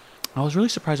summer. I was really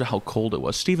surprised at how cold it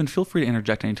was. Steven, feel free to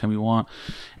interject anytime you want.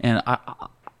 And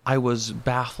I was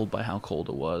baffled by how cold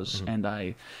it was. Mm-hmm.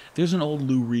 And there's an old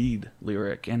Lou Reed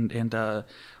lyric, and I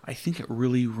think it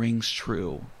really rings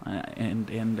true. And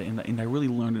I really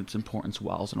learned its importance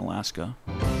while I was in Alaska.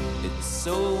 It's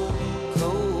so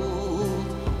cold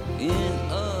in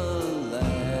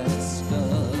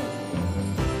Alaska.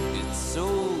 It's so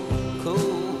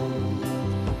cold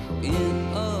in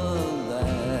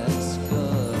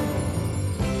Alaska.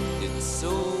 It's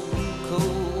so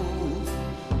cold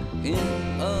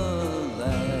in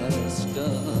Alaska.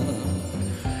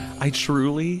 I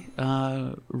truly,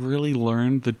 really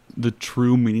learned the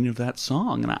true meaning of that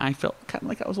song, and I felt kind of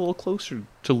like I was a little closer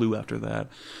to Lou after that.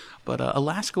 But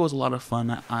Alaska was a lot of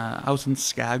fun. I was in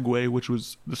Skagway, which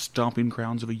was the stomping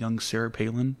grounds of a young Sarah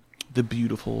Palin, the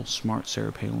beautiful, smart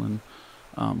Sarah Palin,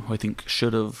 who I think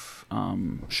should have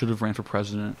ran for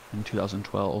president in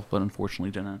 2012, but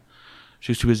unfortunately didn't.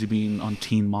 She was too busy being on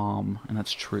Teen Mom, and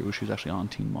that's true. She was actually on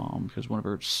Teen Mom because one of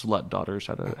her slut daughters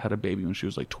had a baby when she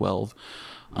was like 12.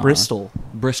 Bristol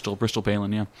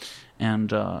Palin, yeah.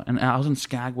 And I was in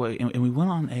Skagway, and we went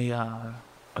on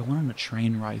I went on a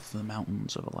train ride through the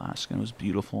mountains of Alaska, and it was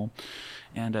beautiful.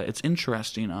 And it's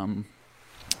interesting.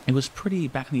 It was pretty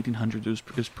back in the 1800s.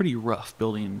 It was pretty rough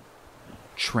building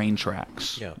train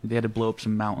tracks. Yeah. They had to blow up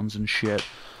some mountains and shit.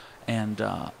 And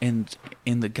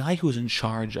the guy who was in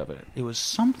charge of it, it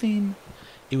was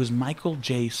Michael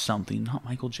J. something, not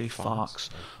Michael J. Fox,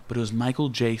 but it was Michael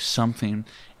J. something,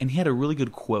 and he had a really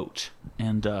good quote,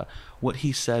 and what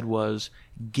he said was,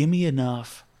 "Give me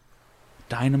enough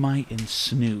dynamite and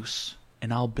snooze,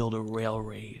 and I'll build a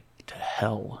railway to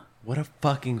hell." What a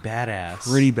fucking badass.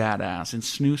 Pretty badass. And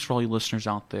snooze, for all you listeners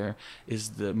out there, is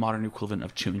the modern equivalent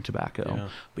of chewing tobacco. Yeah.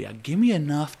 But yeah, give me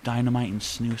enough dynamite and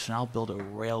snooze, and I'll build a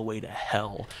railway to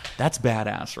hell. That's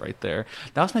badass right there.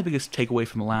 That was my biggest takeaway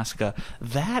from Alaska.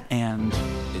 That and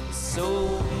It's so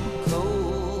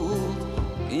cold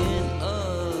in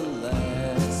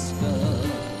Alaska.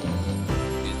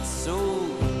 It's so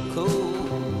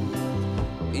cold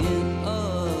in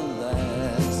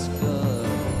Alaska.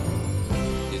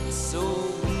 It's so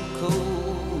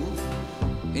cold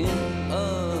in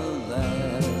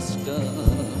Alaska.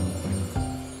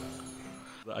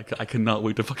 I cannot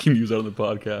wait to fucking use that on the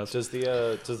podcast. Does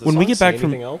the When song we get say back from-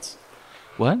 anything else?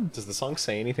 What? Does the song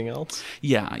say anything else?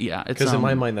 Yeah. It's, Because in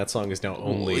my mind, that song is now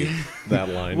only that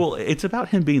line. Well, it's about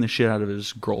him beating the shit out of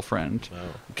his girlfriend,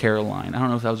 Caroline. I don't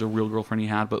know if that was a real girlfriend he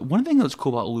had, but one thing that's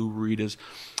cool about Lou Reed is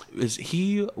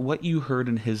what you heard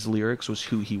in his lyrics was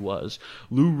who he was.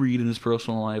 Lou Reed in his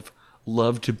personal life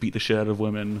loved to beat the shit out of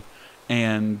women,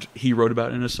 and he wrote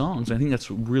about it in his songs. I think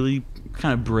that's really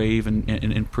kind of brave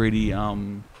and pretty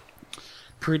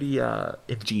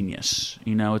ingenious.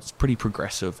 You know, it's pretty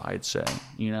progressive, I'd say.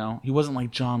 You know, he wasn't like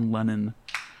John Lennon,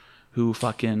 who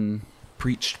fucking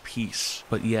preached peace,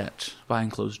 but yet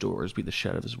behind closed doors beat the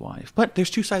shit out of his wife. But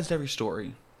there's two sides to every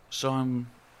story, so I'm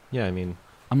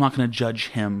not going to judge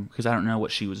him because I don't know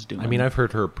what she was doing. I mean, I've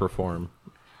heard her perform.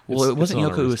 Well, it wasn't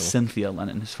not Yoko, it was unreasonable. Cynthia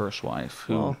Lennon, his first wife,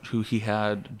 who he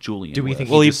had Julian. Do we with. think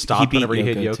Well, he he- just stopped he beat whenever he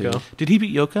hit Yoko, Yoko? too. Did he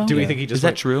beat Yoko? Do we think he just Is that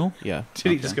went- true? Yeah.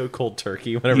 Did he just go cold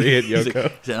turkey whenever he hit He's Yoko?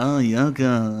 like, oh,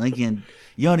 Yoko, I can't.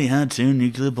 You already had 2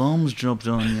 nuclear bombs dropped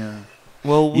on you.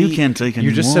 Well, You can't take any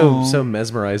You're just more. so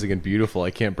mesmerizing and beautiful.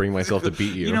 I can't bring myself to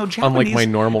beat you. You know, unlike my Japanese-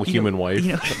 normal you know- human wife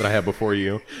you know- that I have before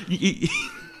you.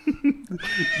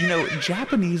 You know,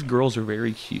 Japanese girls are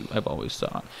very cute, I've always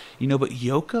thought. You know, but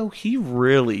Yoko, he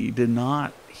really did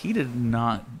not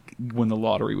win the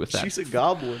lottery with that. She's a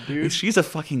goblin, dude. She's a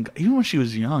fucking... Even when she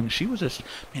was young, she was just...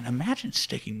 Man, imagine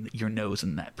sticking your nose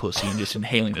in that pussy and just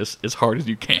inhaling this as hard as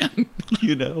you can.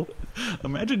 You know?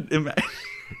 Imagine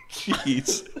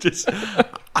jeez. Just...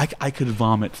 I could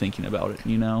vomit thinking about it,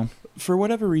 you know? for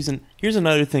whatever reason, here's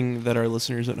another thing that our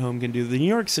listeners at home can do. The New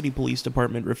York City Police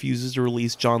Department refuses to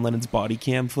release John Lennon's body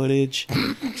cam footage.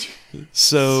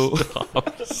 So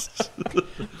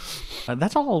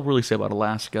that's all I'll really say about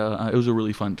Alaska. It was a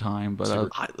really fun time. But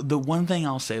the one thing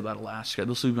I'll say about Alaska,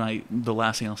 this will be the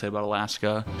last thing I'll say about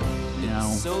Alaska, you know.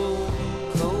 So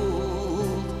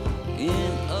cold in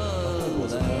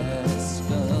Alaska.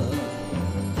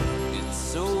 It's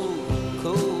so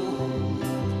cold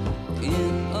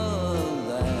in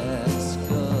Alaska.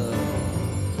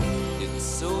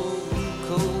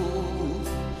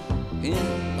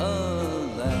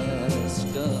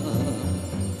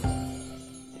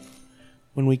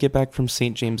 When we get back from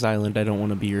St. James Island, I don't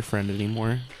want to be your friend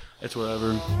anymore. It's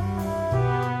whatever.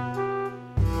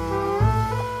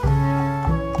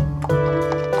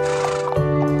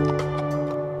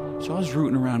 So I was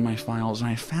rooting around my files, and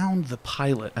I found the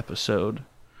pilot episode.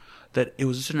 That it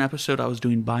was just an episode I was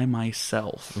doing by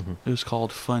myself. It was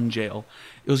called Fun Jail.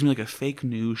 It was gonna be like a fake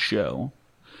news show.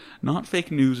 Not fake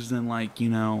news as in like, you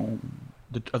know,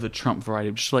 of the Trump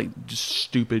variety, just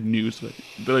stupid news that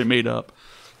I made up.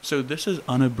 So this is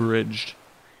unabridged.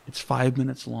 It's 5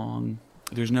 minutes long.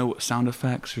 There's no sound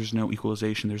effects. There's no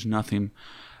equalization. There's nothing.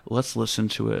 Let's listen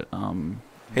to it.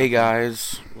 Hey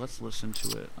guys, Let's listen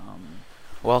to it.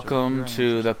 welcome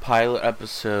to the pilot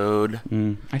episode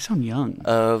I sound young.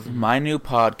 of my new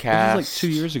podcast, This was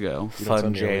like 2 years ago. You don't Fun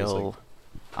sound nearly as, Jail.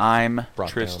 I'm brought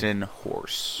Tristan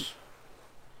Horse.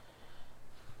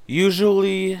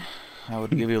 Usually, I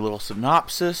would give you a little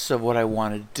synopsis of what I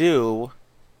want to do,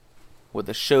 what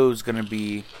the show's going to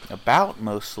be about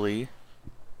mostly.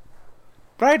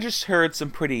 But I just heard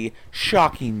some pretty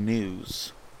shocking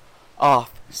news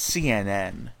off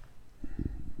CNN.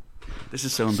 This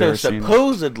is so So embarrassing.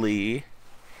 supposedly,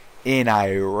 in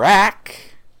Iraq,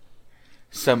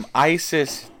 some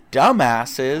ISIS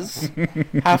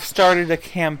dumbasses have started a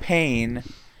campaign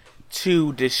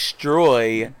to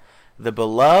destroy the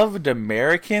beloved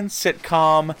American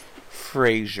sitcom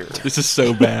Frasier. This is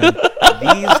so bad.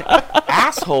 These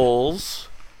assholes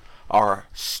are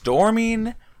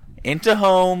storming into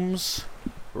homes,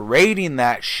 raiding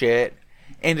that shit,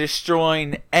 and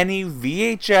destroying any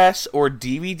VHS or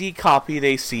DVD copy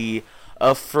they see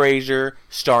of Frasier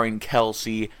starring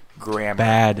Kelsey Grammer.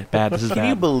 Bad. This is Can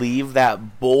you bad. believe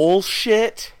that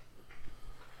bullshit?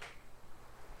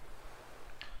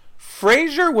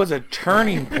 Frasier was a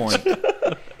turning point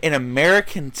in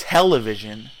American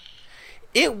television.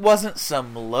 It wasn't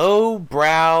some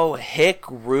low-brow,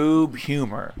 hick-rube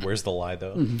humor. Where's the lie,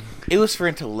 though? It was for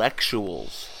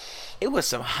intellectuals. It was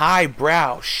some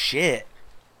highbrow shit.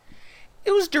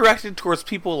 It was directed towards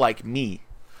people like me,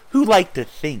 who like to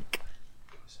think.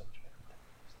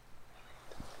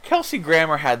 Kelsey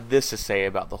Grammer had this to say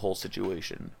about the whole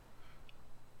situation.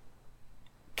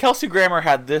 Kelsey Grammer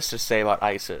had this to say about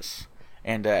ISIS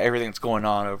and everything that's going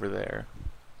on over there.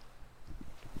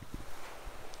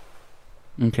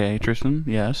 Okay, Tristan.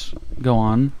 Yes. Go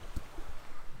on.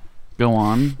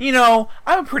 You know,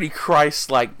 I'm a pretty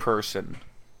Christ-like person.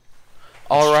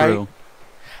 All right? True.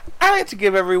 I like to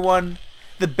give everyone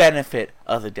the benefit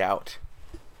of the doubt.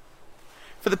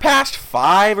 For the past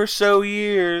 5 or so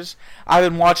years, I've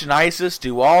been watching ISIS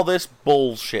do all this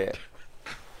bullshit.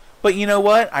 But you know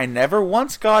what? I never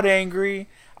once got angry.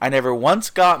 I never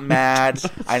once got mad.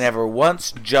 I never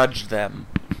once judged them.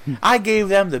 I gave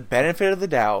them the benefit of the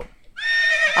doubt.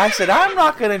 I said, I'm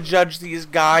not going to judge these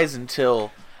guys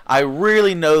until I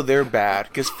really know they're bad.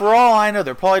 Because for all I know,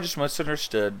 they're probably just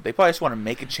misunderstood. They probably just want to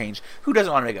make a change. Who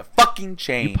doesn't want to make a fucking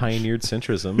change Pioneered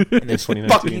centrism in this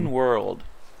fucking world?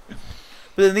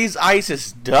 But then these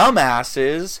ISIS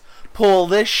dumbasses pull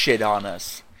this shit on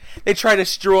us. They try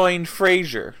destroying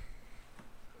Frasier.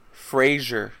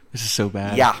 This is so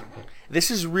bad. Yeah. This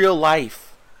is real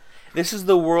life. This is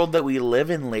the world that we live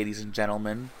in, ladies and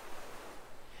gentlemen.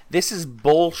 This is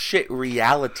bullshit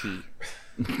reality.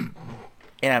 And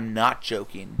I'm not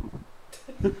joking.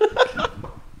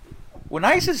 When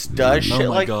ISIS does shit my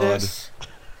like God. this,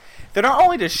 they're not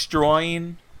only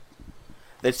destroying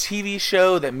the TV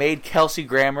show that made Kelsey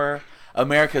Grammer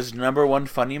America's #1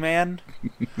 funny man,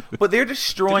 but they're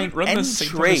destroying any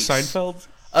trace Seinfeld?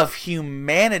 of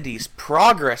humanity's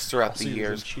progress throughout the Also,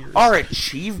 years, Cheers. our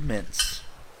achievements.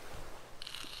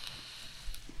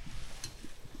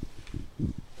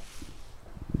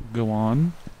 Go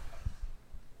on.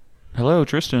 Hello,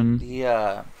 Tristan.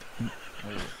 The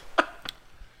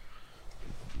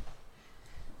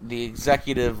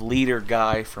executive leader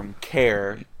guy from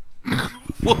CARE,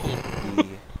 the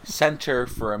Center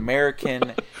for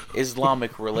American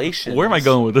Islamic Relations, Where am I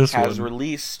going with this has one?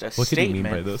 released a What did he mean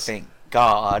statement, by this? thank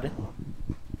God,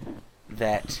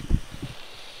 that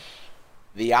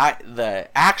the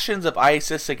actions of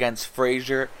ISIS against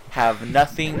Frasier have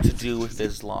nothing to do with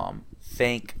Islam.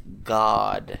 Thank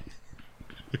God.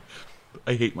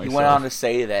 I hate He myself. went on to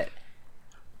say that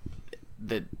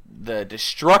the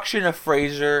destruction of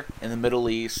Frasier in the Middle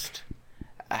East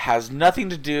has nothing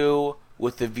to do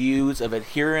with the views of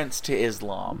adherents to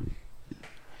Islam.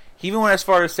 He even went as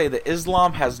far as to say that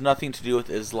Islam has nothing to do with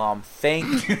Islam.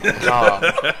 Thank God.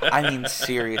 I mean,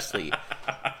 seriously.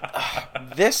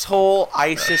 This whole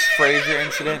ISIS Frasier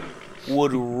incident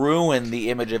would ruin the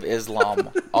image of Islam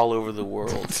all over the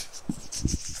world.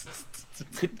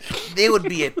 They would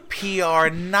be a PR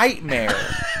nightmare.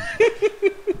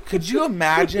 Could you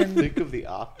imagine Think of the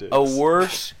optics. a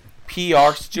worse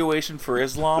PR situation for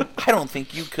Islam? I don't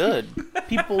think you could.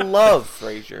 People love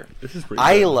Frasier. This is pretty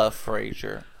I good. love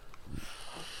Frasier.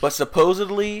 But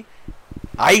supposedly,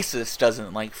 ISIS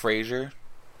doesn't like Frasier.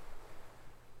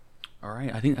 All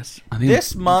right, I think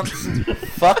This month's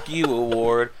Fuck You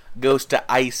award goes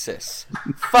to ISIS.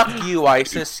 Fuck you,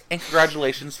 ISIS, and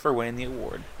congratulations for winning the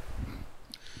award.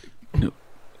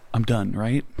 I'm done.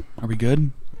 Right? Are we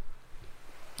good?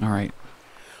 All right.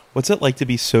 What's it like to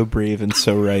be so brave and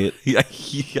so right? Yeah,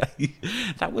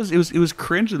 that was it was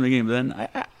cringe in the game. But then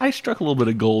I struck a little bit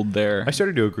of gold there. I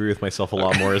started to agree with myself a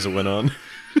lot more as it went on.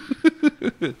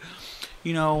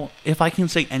 You know, if I can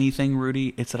say anything,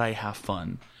 Rudy, it's that I have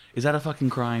fun. Is that a fucking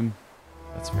crime?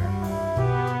 That's fair.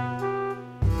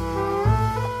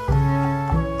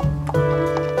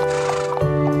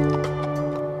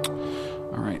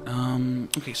 All right.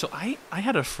 Okay, so I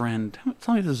had a friend.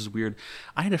 Tell me if this is weird.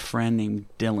 I had a friend named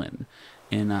Dylan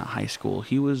in high school.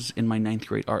 He was in my 9th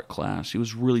grade art class. He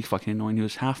was really fucking annoying. He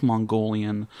was half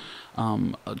Mongolian.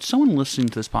 Someone listening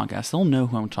to this podcast, they'll know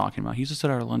who I'm talking about. He used to sit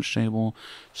at our lunch table.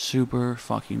 Super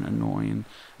fucking annoying.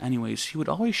 Anyways, he would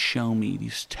always show me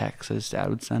these texts that his dad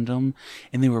would send him,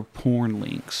 and they were porn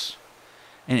links.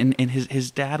 And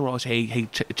his dad would always say, hey,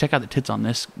 check out the tits on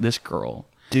this girl.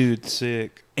 Dude,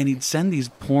 sick. And he'd send these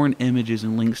porn images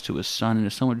and links to his son, and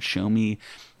his son would show me.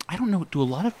 I don't know, do a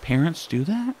lot of parents do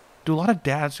that? Do a lot of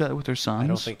dads do that with their sons? I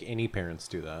don't think any parents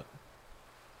do that.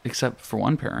 Except for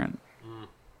one parent.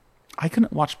 I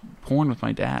couldn't watch porn with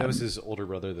my dad. That was his older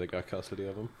brother that got custody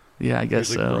of him. Yeah, I guess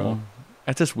He's like, so. "Bro."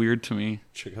 That's just weird to me.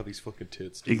 Check out these fucking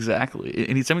tits. Dude. Exactly.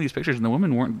 And he'd send me these pictures, and the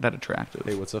women weren't that attractive.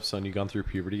 Hey, what's up, son? You gone through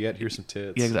puberty yet? Here's some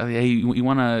tits. Yeah, exactly. Hey, you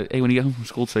want to? Hey, when you get home from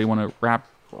school, so you want to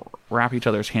wrap each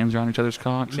other's hands around each other's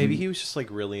cocks? Maybe and- he was just like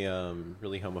really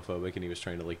homophobic, and he was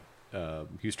trying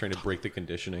to break the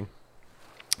conditioning.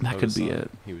 That of could his be son.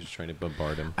 it. He was just trying to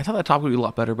bombard him. I thought that topic would be a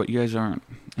lot better, but you guys aren't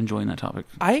enjoying that topic.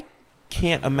 I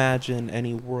can't imagine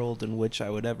any world in which I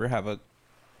would ever have a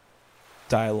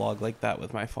dialogue like that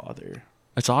with my father.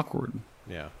 It's awkward.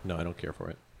 Yeah, no, I don't care for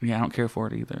it. Yeah, I don't care for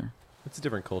it either. It's a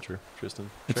different culture, Tristan.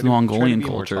 It's Try the to Mongolian be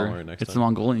more culture. tolerant next It's the time.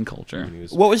 Mongolian culture. When he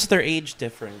was- What was their age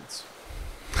difference?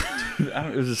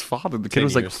 It was his father. The kid 10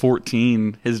 was like years.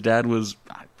 14. His dad was,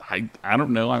 I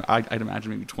don't know. I'd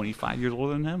imagine maybe 25 years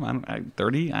older than him.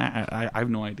 30. I have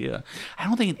no idea. I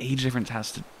don't think an age difference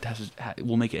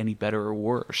will make it any better or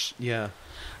worse. Yeah,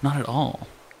 Not at all.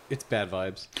 it's bad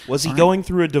vibes. Was he All right. going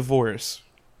through a divorce?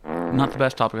 Not the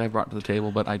best topic I brought to the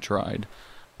table, but I tried.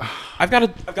 I've got a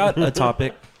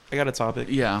topic. I got a topic.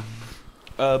 Yeah.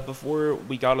 Before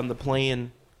we got on the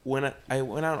plane, when I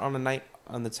went out on a night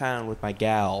on the town with my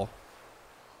gal,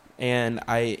 and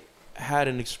I had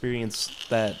an experience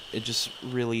that it just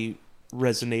really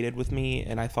resonated with me,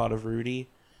 and I thought of Rudy.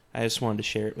 I just wanted to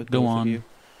share it with Go both on. of you.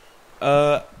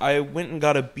 I went and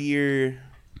got a beer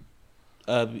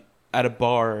at a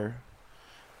bar,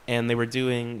 and they were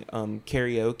doing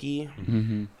karaoke.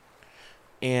 Mm-hmm.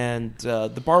 And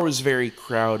the bar was very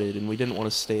crowded, and we didn't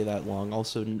want to stay that long.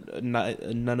 Also,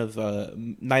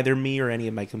 neither me or any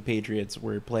of my compatriots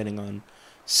were planning on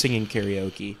singing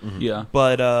karaoke. Yeah.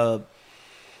 But a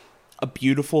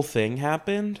beautiful thing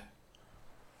happened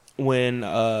when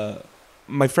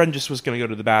my friend just was going to go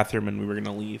to the bathroom, and we were going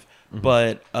to leave.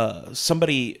 But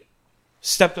somebody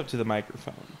stepped up to the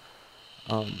microphone.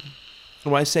 And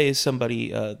when I say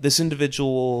somebody, this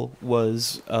individual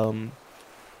was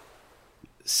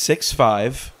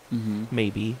 6'5",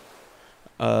 maybe.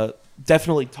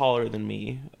 Definitely taller than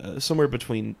me. Somewhere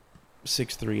between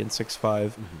 6'3" and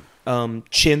 6'5".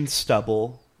 Chin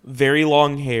stubble. Very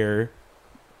long hair.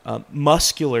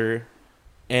 Muscular.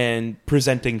 And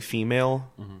presenting female.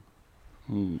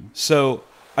 So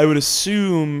I would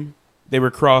assume they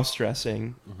were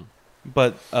cross-dressing.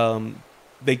 But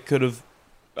they could have...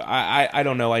 I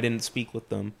don't know. I didn't speak with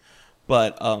them.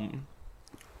 But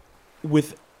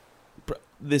with...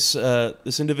 This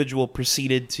individual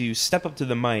proceeded to step up to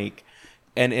the mic,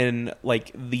 and in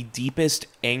like the deepest,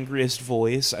 angriest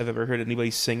voice I've ever heard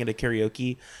anybody sing at a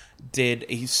karaoke, did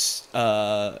a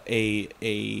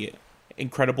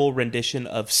incredible rendition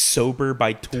of "Sober"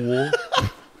 by Tool.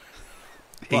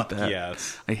 Hate that.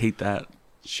 Yes. I hate that.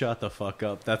 Shut the fuck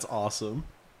up. That's awesome.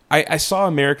 I saw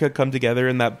America come together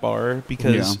in that bar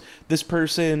because Yeah. this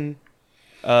person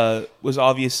was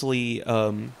obviously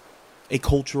a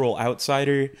cultural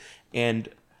outsider, and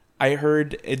I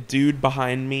heard a dude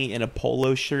behind me in a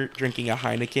polo shirt drinking a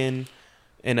Heineken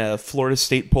in a Florida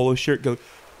State polo shirt go,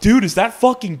 dude, is that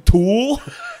fucking Tool?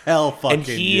 Hell fucking And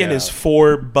he and his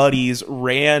 4 buddies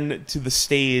ran to the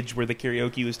stage where the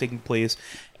karaoke was taking place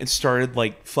and started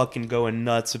like fucking going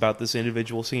nuts about this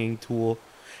individual singing Tool.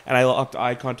 And I locked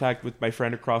eye contact with my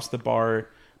friend across the bar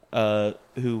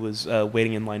who was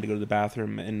waiting in line to go to the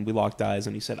bathroom, and we locked eyes,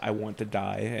 and he said, "I want to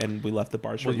die," and we left the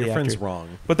bar Well, shortly your friend's after.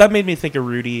 wrong. But that made me think of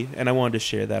Rudy, and I wanted to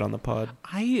share that on the pod.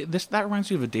 That reminds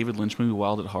me of a David Lynch movie,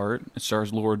 Wild at Heart. It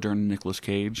stars Laura Dern and Nicolas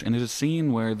Cage, and there's a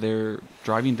scene where they're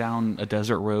driving down a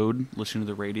desert road, listening to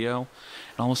the radio,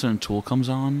 and all of a sudden Tool comes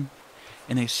on,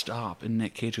 and they stop, and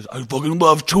Nick Cage goes, "I fucking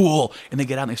love Tool," and they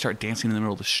get out and they start dancing in the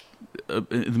middle of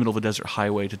in the middle of a desert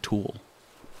highway to Tool.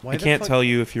 Why I the can't fuck- tell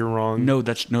you if you're wrong. No,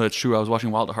 that's true. I was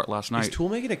watching Wild at Heart last Is night. Tool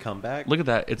making a comeback? Look at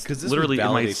that! It's 'Cause this literally would in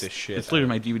my validate this shit it's literally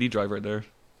out my DVD drive right there.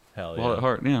 Hell Wild at yeah.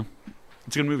 Heart, yeah,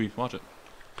 it's a good movie. Watch it.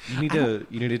 You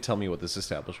need to tell me what this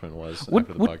establishment was after What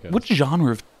the what, podcast. what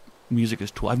genre of music is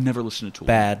Tool? I've never listened to Tool.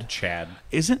 Bad. Chad.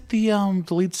 Isn't the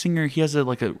lead singer? He has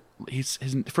his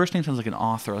first name sounds like an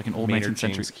author, like an old Maynard 19th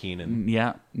century. James Keenan.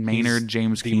 Yeah, Maynard He's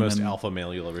James the Keenan. most alpha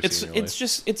male you'll ever It's see in your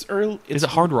it's early. Is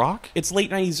it hard rock? It's late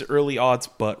 90s, early aughts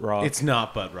butt rock. life. It's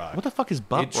not butt rock. What the fuck is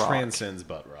butt it rock? transcends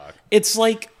butt rock. It's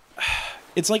like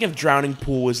if Drowning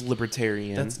Pool was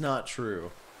libertarian. That's not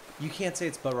true. You can't say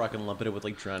it's butt rock and lump it with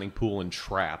like Drowning Pool and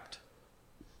Trapped.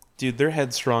 Dude, they're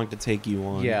headstrong to take you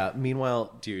on. Yeah.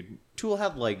 Meanwhile, dude, Tool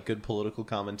had like good political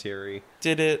commentary.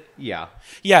 Did it? Yeah.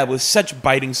 Yeah, with such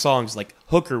biting songs like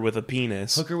Hooker with a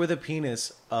Penis. Hooker with a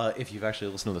Penis. If you've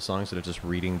actually listened to the songs instead of just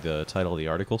reading the title of the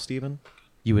article, Stephen,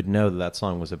 you would know that that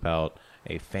song was about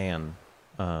a fan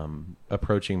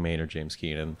approaching Maynard James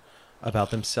Keenan about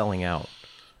them selling out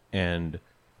and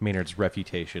Maynard's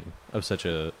refutation of such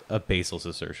a baseless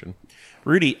assertion.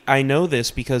 Rudy, I know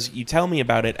this because you tell me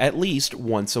about it at least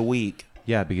once a week.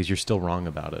 Yeah, because you're still wrong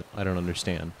about it. I don't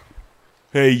understand.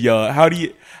 Hey, how do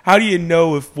you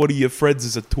know if one of your friends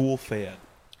is a Tool fan?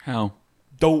 How?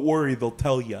 Don't worry, they'll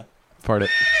tell you. Fart it.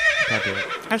 God damn it.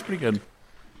 That's pretty good.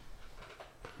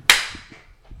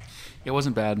 It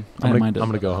wasn't bad. I I'm didn't gonna, mind it. I'm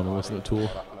gonna go home and listen to Tool.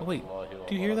 Oh, wait,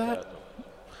 do you hear that?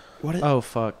 Oh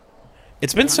fuck!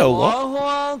 It's been so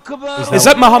long. Is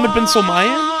that Mohammed bin Salman?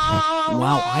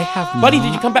 Wow, I have Buddy, not,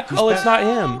 did you come back? Oh, it's not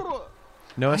him.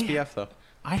 No SPF though.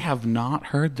 I have not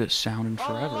heard this sound in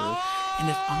forever. And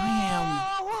if I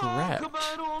am correct,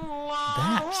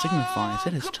 that signifies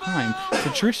it is time for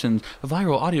Tristan's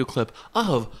viral audio clip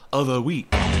of the week.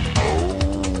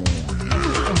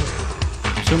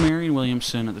 So Marianne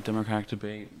Williamson at the Democratic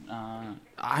debate,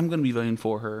 I'm going to be voting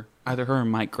for her. Either her or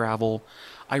Mike Gravel.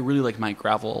 I really like Mike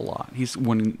Gravel a lot. He's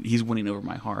winning over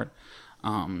my heart.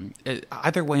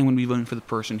 Either way, I'm going to be voting for the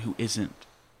person who isn't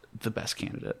the best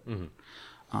candidate.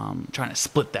 Trying to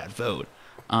split that vote.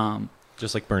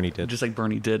 Just like Bernie did. Just like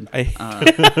Bernie did.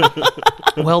 I-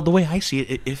 Well, the way I see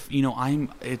it, if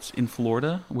it's in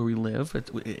Florida where we live.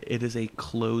 It is a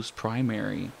closed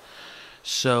primary,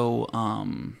 so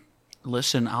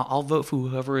listen, I'll vote for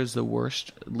whoever is the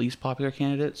worst, least popular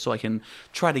candidate, so I can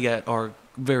try to get our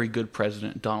very good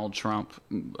president Donald Trump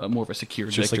more of a secure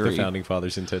Just victory. like the founding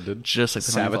fathers intended. Just like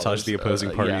the founding sabotage fathers, the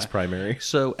opposing party's yeah. primary.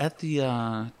 So at the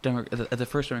at the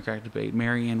first Democratic debate,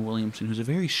 Marianne Williamson, who's a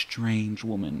very strange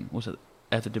woman, was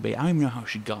at the debate. I don't even know how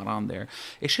she got on there.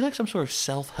 Is she like some sort of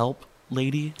self-help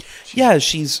lady? Yeah,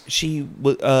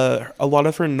 a lot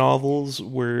of her novels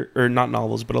were, or not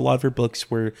novels, but a lot of her books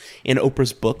were in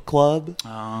Oprah's book club.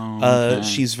 Oh, okay.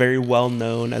 She's very well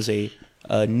known as a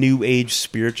new age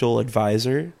spiritual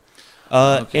advisor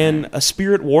and a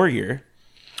spirit warrior.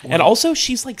 And also,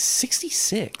 she's like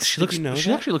 66. She Did looks. you know She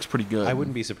that? actually looks pretty good. I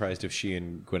wouldn't be surprised if she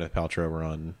and Gwyneth Paltrow were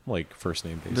on like first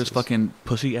name basis. Those fucking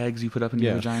pussy eggs you put up in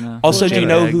your Yeah. vagina. Also, do you Eggs.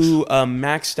 know who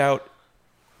maxed out?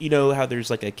 You know how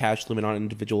there's like a cash limit on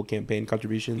individual campaign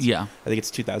contributions? Yeah. I think it's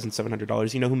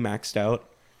 $2,700. You know who maxed out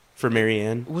for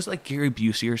Marianne? Was it like Gary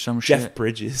Busey or some shit? Jeff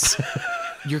Bridges.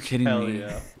 You're kidding Hell me?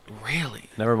 yeah. Really?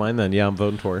 Never mind then. Yeah, I'm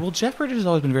voting for her. Well, Jeff Bridges has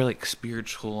always been very like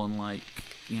spiritual and like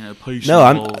patient.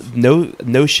 No,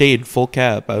 no shade, full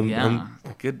cap. Yeah,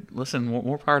 good. Listen,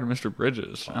 more power to Mr.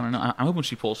 Bridges. I don't know. I'm hoping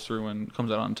she pulls through and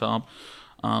comes out on top.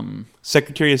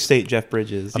 Secretary of State Jeff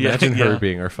Bridges. Imagine yeah. her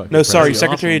being our fucking No, sorry, That'd be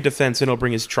Secretary awesome. of Defense, and he'll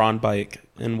bring his Tron bike,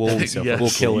 and we'll Yes, we'll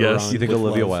kill her. yes. on You think with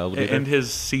Olivia love. Wilde will be there? And his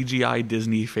CGI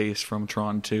Disney face from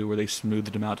Tron 2, where they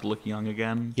smoothed him out to look young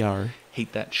again. Yar.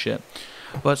 Hate that shit.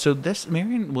 But so this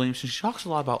Marianne Williamson, she talks a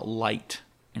lot about light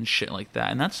and shit like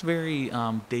that, and that's very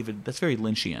That's very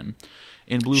Lynchian.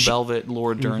 In Blue Velvet,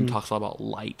 Laura Dern talks a lot about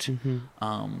light,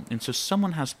 and so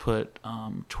someone has put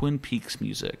Twin Peaks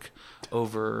music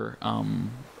over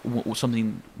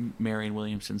something Marianne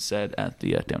Williamson said at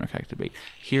the Democratic debate.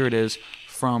 Here it is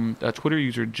from a Twitter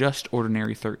user,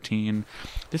 JustOrdinary13.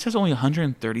 This has only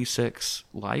 136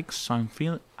 likes, so I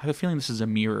have a feeling this is a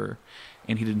mirror,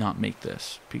 and he did not make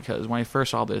this, because when I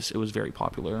first saw this, it was very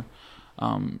popular.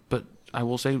 But I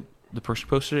will say the person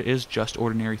who posted it is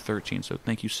JustOrdinary13, so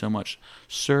thank you so much.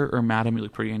 Sir or madam, you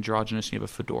look pretty androgynous, and you have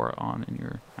a fedora on in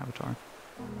your avatar.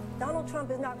 Donald Trump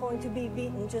is not going to be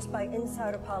beaten just by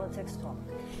insider politics talk.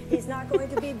 He's not going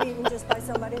to be beaten just by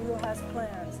somebody who has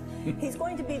plans. He's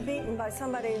going to be beaten by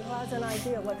somebody who has an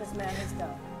idea what this man has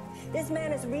done. This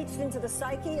man has reached into the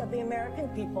psyche of the American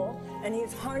people, and he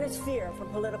has harnessed fear for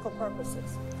political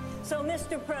purposes. So,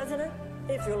 Mr. President,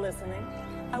 if you're listening,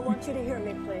 I want you to hear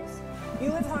me, please.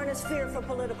 You have harnessed fear for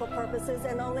political purposes,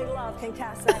 and only love can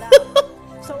cast that out.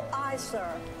 So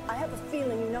sir, I have a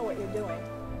feeling you know what you're doing.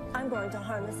 I'm going to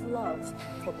harness love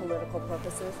for political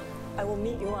purposes. I will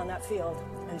meet you on that field,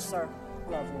 and sir,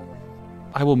 love me.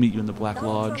 I will meet you in the Black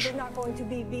Donald Lodge. Trump is not going to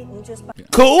be beaten just by...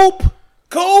 Cope,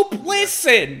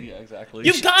 listen! Yeah, exactly.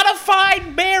 You've got to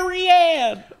find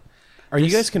Marianne! Are you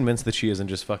guys convinced that she isn't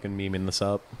just fucking memeing this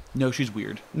up? No, she's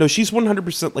weird. No, she's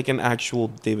 100% like an actual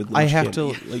David Lynch I have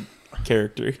to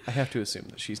character. I have to assume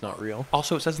that she's not real.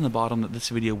 Also, it says in the bottom that this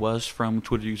video was from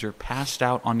Twitter user passed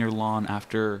out on your lawn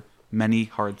after many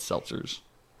hard seltzers.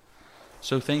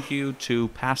 So thank you to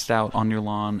passed out on your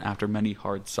lawn after many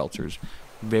hard seltzers.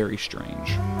 Very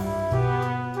strange.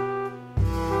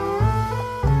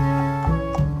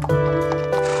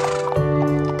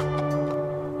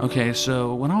 Okay,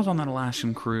 so when I was on that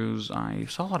Alaskan cruise, I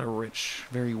saw a lot of rich,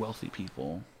 very wealthy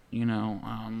people. You know,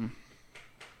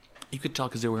 you could tell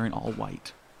because they're wearing all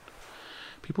white.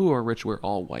 People who are rich wear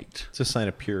all white. It's a sign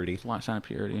of purity. It's a sign of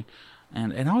purity.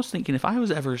 And I was thinking, if I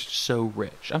was ever so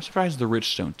rich, I'm surprised the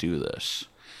rich don't do this.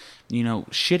 You know,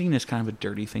 shitting is kind of a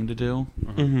dirty thing to do.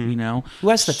 You know? Who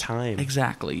has the time?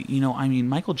 Exactly. You know, I mean,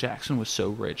 Michael Jackson was so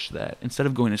rich that instead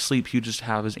of going to sleep, he'd just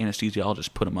have his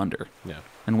anesthesiologist put him under. Yeah.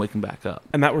 And wake him back up.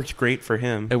 And that worked great for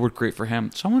him. It worked great for him.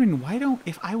 So I'm wondering,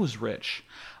 if I was rich,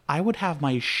 I would have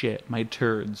my shit, my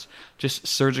turds, just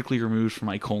surgically removed from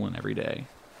my colon every day.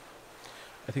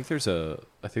 I think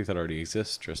that already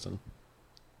exists, Tristan.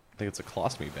 I think it's a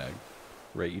colostomy bag,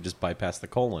 right? You just bypass the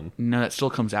colon. No, that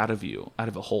still comes out of you, out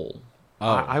of a hole. Oh.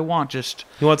 I want just...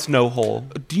 He wants no hole.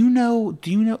 Do you know...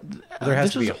 There has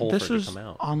this to be was- a hole this for it to was come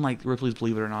out. on, like, Ripley's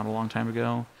Believe It or Not a long time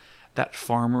ago. That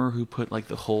farmer who put, like,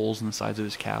 the holes in the sides of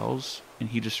his cows, and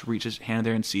he just reaches his hand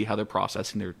there and see how they're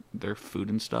processing their food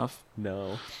and stuff.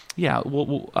 No. Yeah,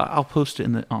 well I'll post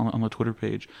it on the Twitter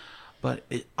page. But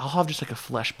I'll have just, like, a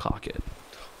flesh pocket.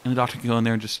 And the doctor can go in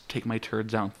there and just take my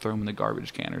turds out and throw them in the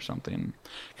garbage can or something.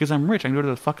 Because I'm rich. I can go to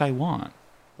the fuck I want.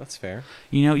 That's fair.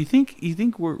 You know, you think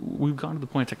we've gone to the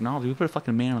point of technology. We put a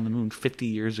fucking man on the moon 50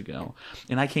 years ago,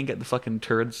 and I can't get the fucking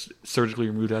turds surgically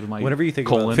removed out of my Whenever you think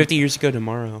colon. about 50 years ago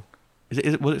tomorrow. Was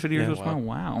it 50 years ago? wow.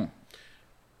 Wow.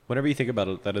 Whenever you think about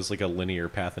it, that is like a linear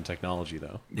path in technology,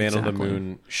 though. Man on the Exactly.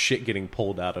 moon, shit getting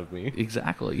pulled out of me.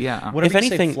 Exactly. Yeah. Whenever If you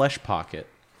say anything- flesh pocket.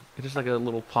 It's just like a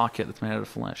little pocket that's made out of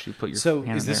flesh. You put your So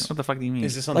hand is in this there. What the fuck do you mean?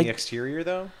 Is this on Like- the exterior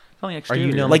though? It's on the exterior?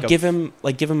 you know, Like a- give him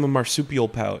a marsupial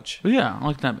pouch. Yeah,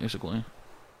 like that basically.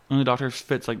 And the doctor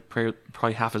fits like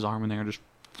probably half his arm in there and just...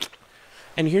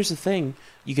 And here's the thing: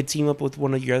 you could team up with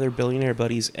one of your other billionaire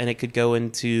buddies, and it could go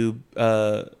into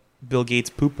Bill Gates'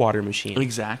 poop water machine.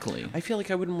 Exactly. I feel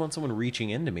like I wouldn't want someone reaching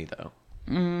into me though.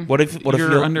 What if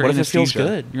You're under it feels anesthesia.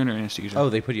 good? You're under anesthesia. Oh,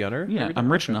 they put you under? yeah,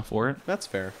 I'm rich enough for it. That's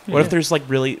fair. What if there's like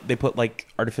they put like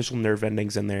artificial nerve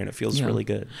endings in there, and it feels Yeah. really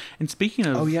good? And speaking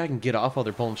of... Oh yeah, I can get off while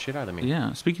they're pulling shit out of me.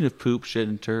 Yeah, speaking of poop, shit,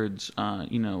 and turds,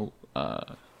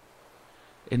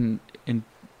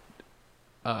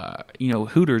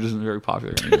 Hooters isn't very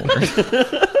popular anymore.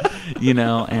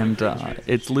 And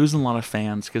it's losing a lot of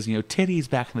fans because, titties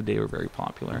back in the day were very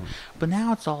popular. But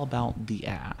now it's all about the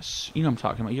ass. You know what I'm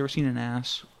talking about. You ever seen an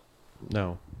ass?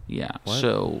 No. Yeah. What?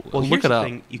 So, Well, look here's it the up.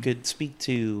 thing: you could speak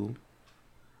to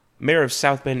mayor of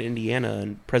South Bend, Indiana,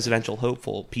 and presidential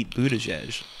hopeful Pete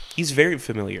Buttigieg. He's very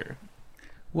familiar.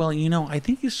 Well, I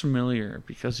think he's familiar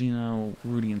because,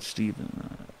 Rudy and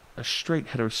Steven, a straight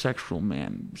heterosexual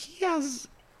man, he has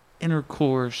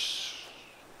intercourse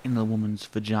in the woman's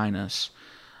vaginas.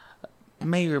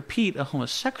 Mayor Pete, a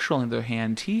homosexual, on the other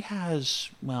hand, he has,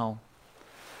 well,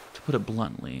 to put it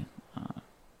bluntly,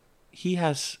 he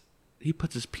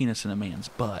puts his penis in a man's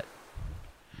butt.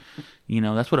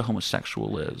 That's what a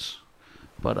homosexual is.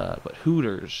 But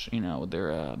Hooters,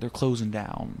 they're closing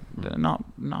down. They're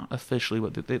not officially,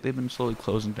 but they've been slowly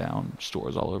closing down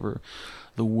stores all over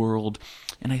the world.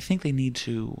 And I think they need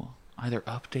to either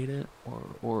update it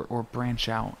or branch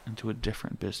out into a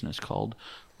different business called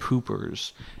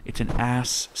Poopers. It's an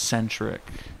ass-centric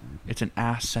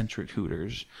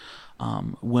Hooters.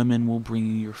 Women will bring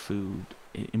you your food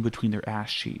in between their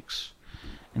ass cheeks.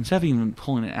 Instead of even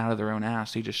pulling it out of their own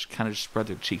ass, they just kind of spread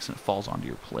their cheeks and it falls onto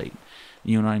your plate.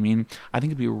 You know what I mean? I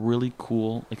think it'd be a really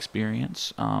cool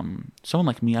experience. Someone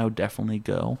like me, I would definitely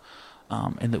go.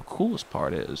 And the coolest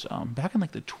part is, back in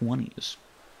like the 20s,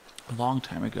 a long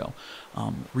time ago,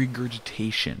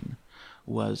 regurgitation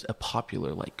was a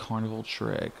popular like carnival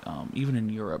trick. Even in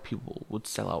Europe, people would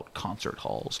sell out concert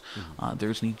halls.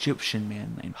 There's an Egyptian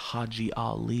man named Haji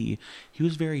Ali. He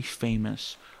was very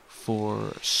famous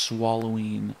for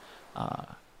swallowing,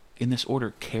 in this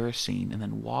order, kerosene and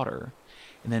then water,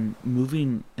 and then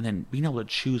being able to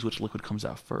choose which liquid comes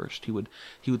out first. He would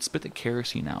spit the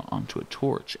kerosene out onto a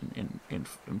torch and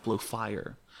blow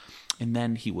fire, and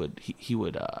then he would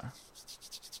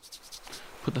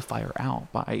put the fire out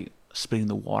by spitting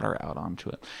the water out onto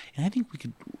it. And I think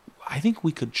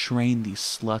we could train these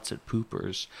sluts at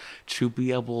Poopers to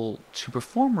be able to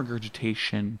perform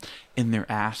regurgitation in their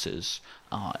asses.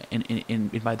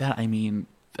 And by that I mean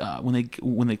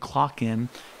when they clock in,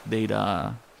 they'd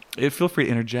feel free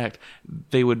to interject.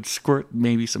 They would squirt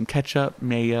maybe some ketchup,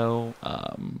 mayo,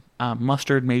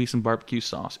 mustard, maybe some barbecue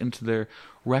sauce into their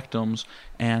rectums,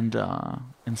 and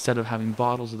instead of having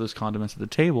bottles of those condiments at the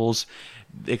tables,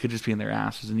 they could just be in their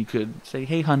asses. And you could say,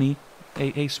 "Hey, honey,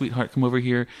 hey, sweetheart, come over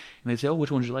here." And they'd say, "Oh,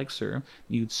 which one would you like, sir?" And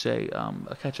you'd say,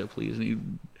 "A ketchup, please." And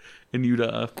you'd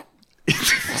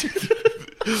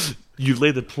you'd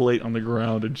lay the plate on the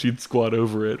ground, and she'd squat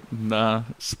over it and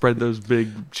spread those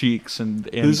big cheeks and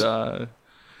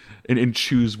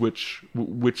choose which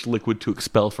liquid to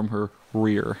expel from her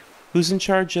rear. Who's in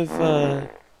charge of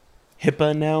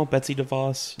HIPAA now? Betsy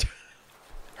DeVos?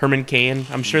 Herman Cain?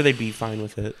 I'm sure they'd be fine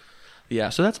with it. Yeah,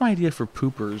 so that's my idea for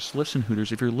Poopers. Listen,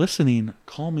 Hooters, if you're listening,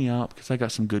 call me up because I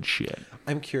got some good shit.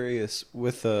 I'm curious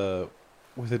with the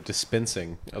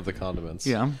dispensing of the condiments.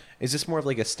 Yeah. Is this more of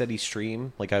like a steady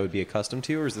stream, like I would be accustomed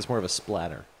to, or is this more of a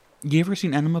splatter? You ever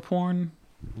seen enema porn?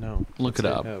 No. Look it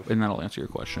Let's say up, I have. and that'll answer your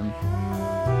question.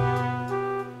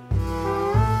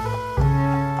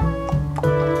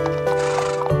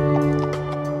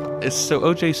 So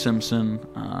O.J. Simpson,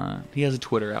 he has a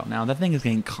Twitter out now. That thing is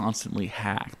getting constantly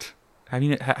hacked. Have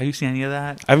you seen any of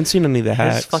that? I haven't seen any of the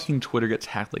hacks. His fucking Twitter gets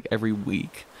hacked like every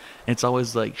week. And it's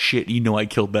always like, shit, I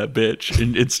killed that bitch,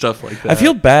 and stuff like that. I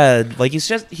feel bad. Like he's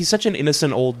such an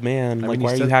innocent old man. Like,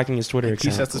 why are you hacking his Twitter account?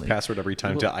 He sets his password every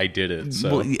time to "I did it."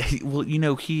 So he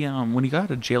when he got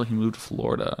out of jail, he moved to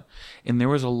Florida, and there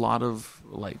was a lot of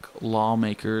like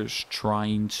lawmakers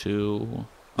trying to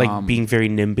being very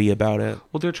NIMBY about it.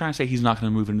 Well, they're trying to say he's not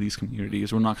going to move into these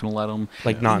communities. We're not going to let him.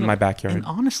 Not in my backyard. And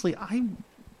honestly,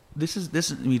 this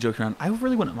is me joking around. I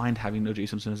really wouldn't mind having O.J.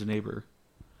 Simpson as a neighbor.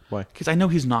 why? Because I know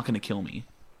he's not going to kill me.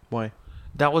 Why?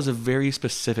 That was a very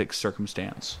specific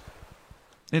circumstance.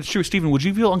 And it's true, Stephen. Would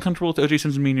you feel uncomfortable with O.J.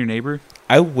 Simpson being your neighbor?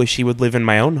 I wish he would live in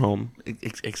my own home.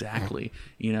 Exactly.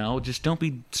 Just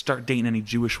don't start dating any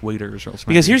Jewish waiters, or else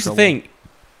Because here's the thing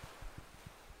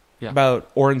Yeah.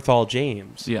 about Orenthal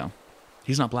James. Yeah,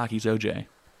 he's not black. He's O.J.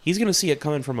 He's going to see it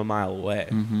coming from a mile away.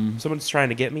 Mm-hmm. Someone's trying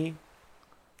to get me.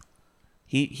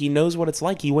 He knows what it's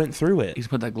like. He went through it. He's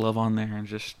put that glove on there and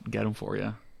just get him for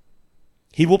you.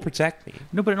 He will protect me.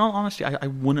 No, but in all honesty, I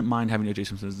wouldn't mind having O.J.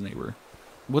 Simpson as a neighbor.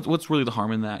 What's really the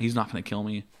harm in that? He's not going to kill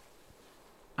me.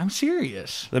 I'm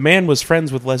serious. The man was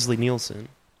friends with Leslie Nielsen.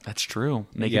 That's true.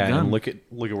 Naked Yeah, Gun. and look at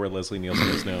where Leslie Nielsen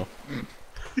is now.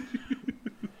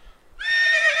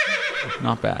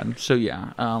 Not bad. So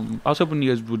yeah, I was hoping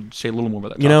you guys would say a little more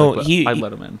about that topic, but I'd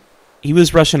let him in. He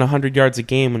was rushing 100 yards a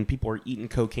game when people were eating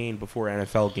cocaine before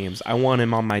NFL games. I want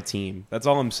him on my team. That's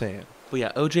all I'm saying. But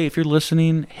yeah, OJ, if you're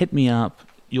listening, hit me up.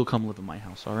 You'll come live in my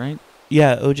house, all right?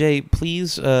 Yeah, OJ,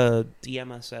 please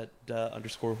DM us at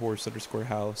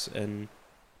 _horse_house and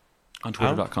On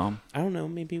Twitter.com. I don't know,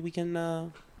 maybe we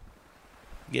can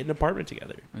get an apartment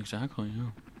together. Exactly, yeah.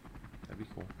 That'd be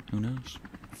cool. Who knows?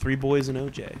 3 boys and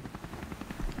OJ.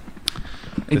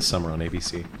 This summer on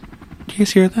ABC. Do you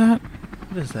guys hear that?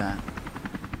 What is that?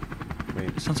 Wait,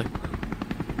 It sounds like...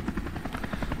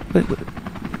 Wait.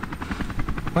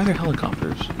 Why are there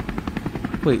helicopters?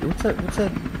 Wait, what's that?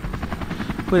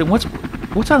 Wait, what's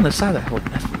out on the side of that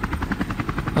helicopter?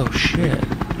 Oh, shit.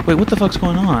 Wait, what the fuck's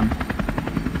going on?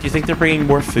 Do you think they're bringing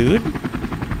more food?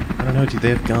 I don't know, dude. They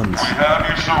have guns. We have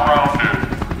you surrounded.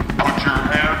 Put your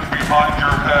hands behind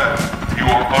your head. You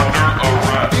are under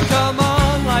arrest. Come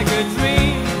on like a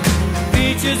dream,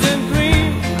 peaches and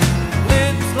cream,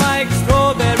 lips like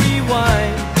strawberry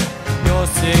wine. You're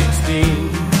 16.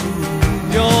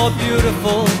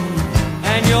 beautiful,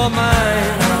 and you're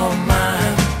mine.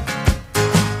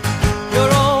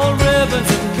 You're all ribbons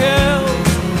and curls.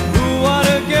 Ooh, what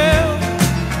a girl.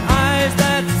 Eyes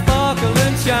that sparkle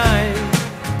and shine.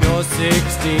 You're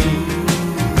 16.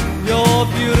 You're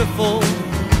beautiful,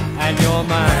 and you're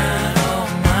mine.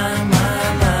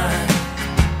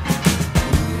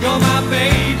 You're my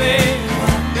baby.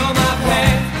 You're my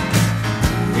pet.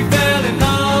 We fell in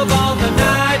love on the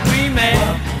night we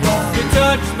met. You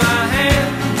touched my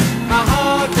hand. My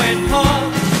heart went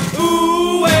pump.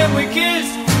 Ooh, when we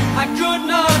kissed, I could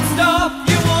not stop.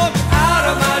 You walked out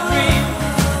of my dream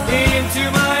into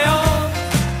my arms.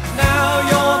 Now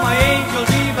you're my angel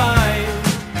divine.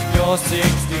 You're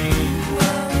 16.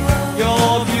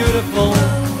 You're beautiful.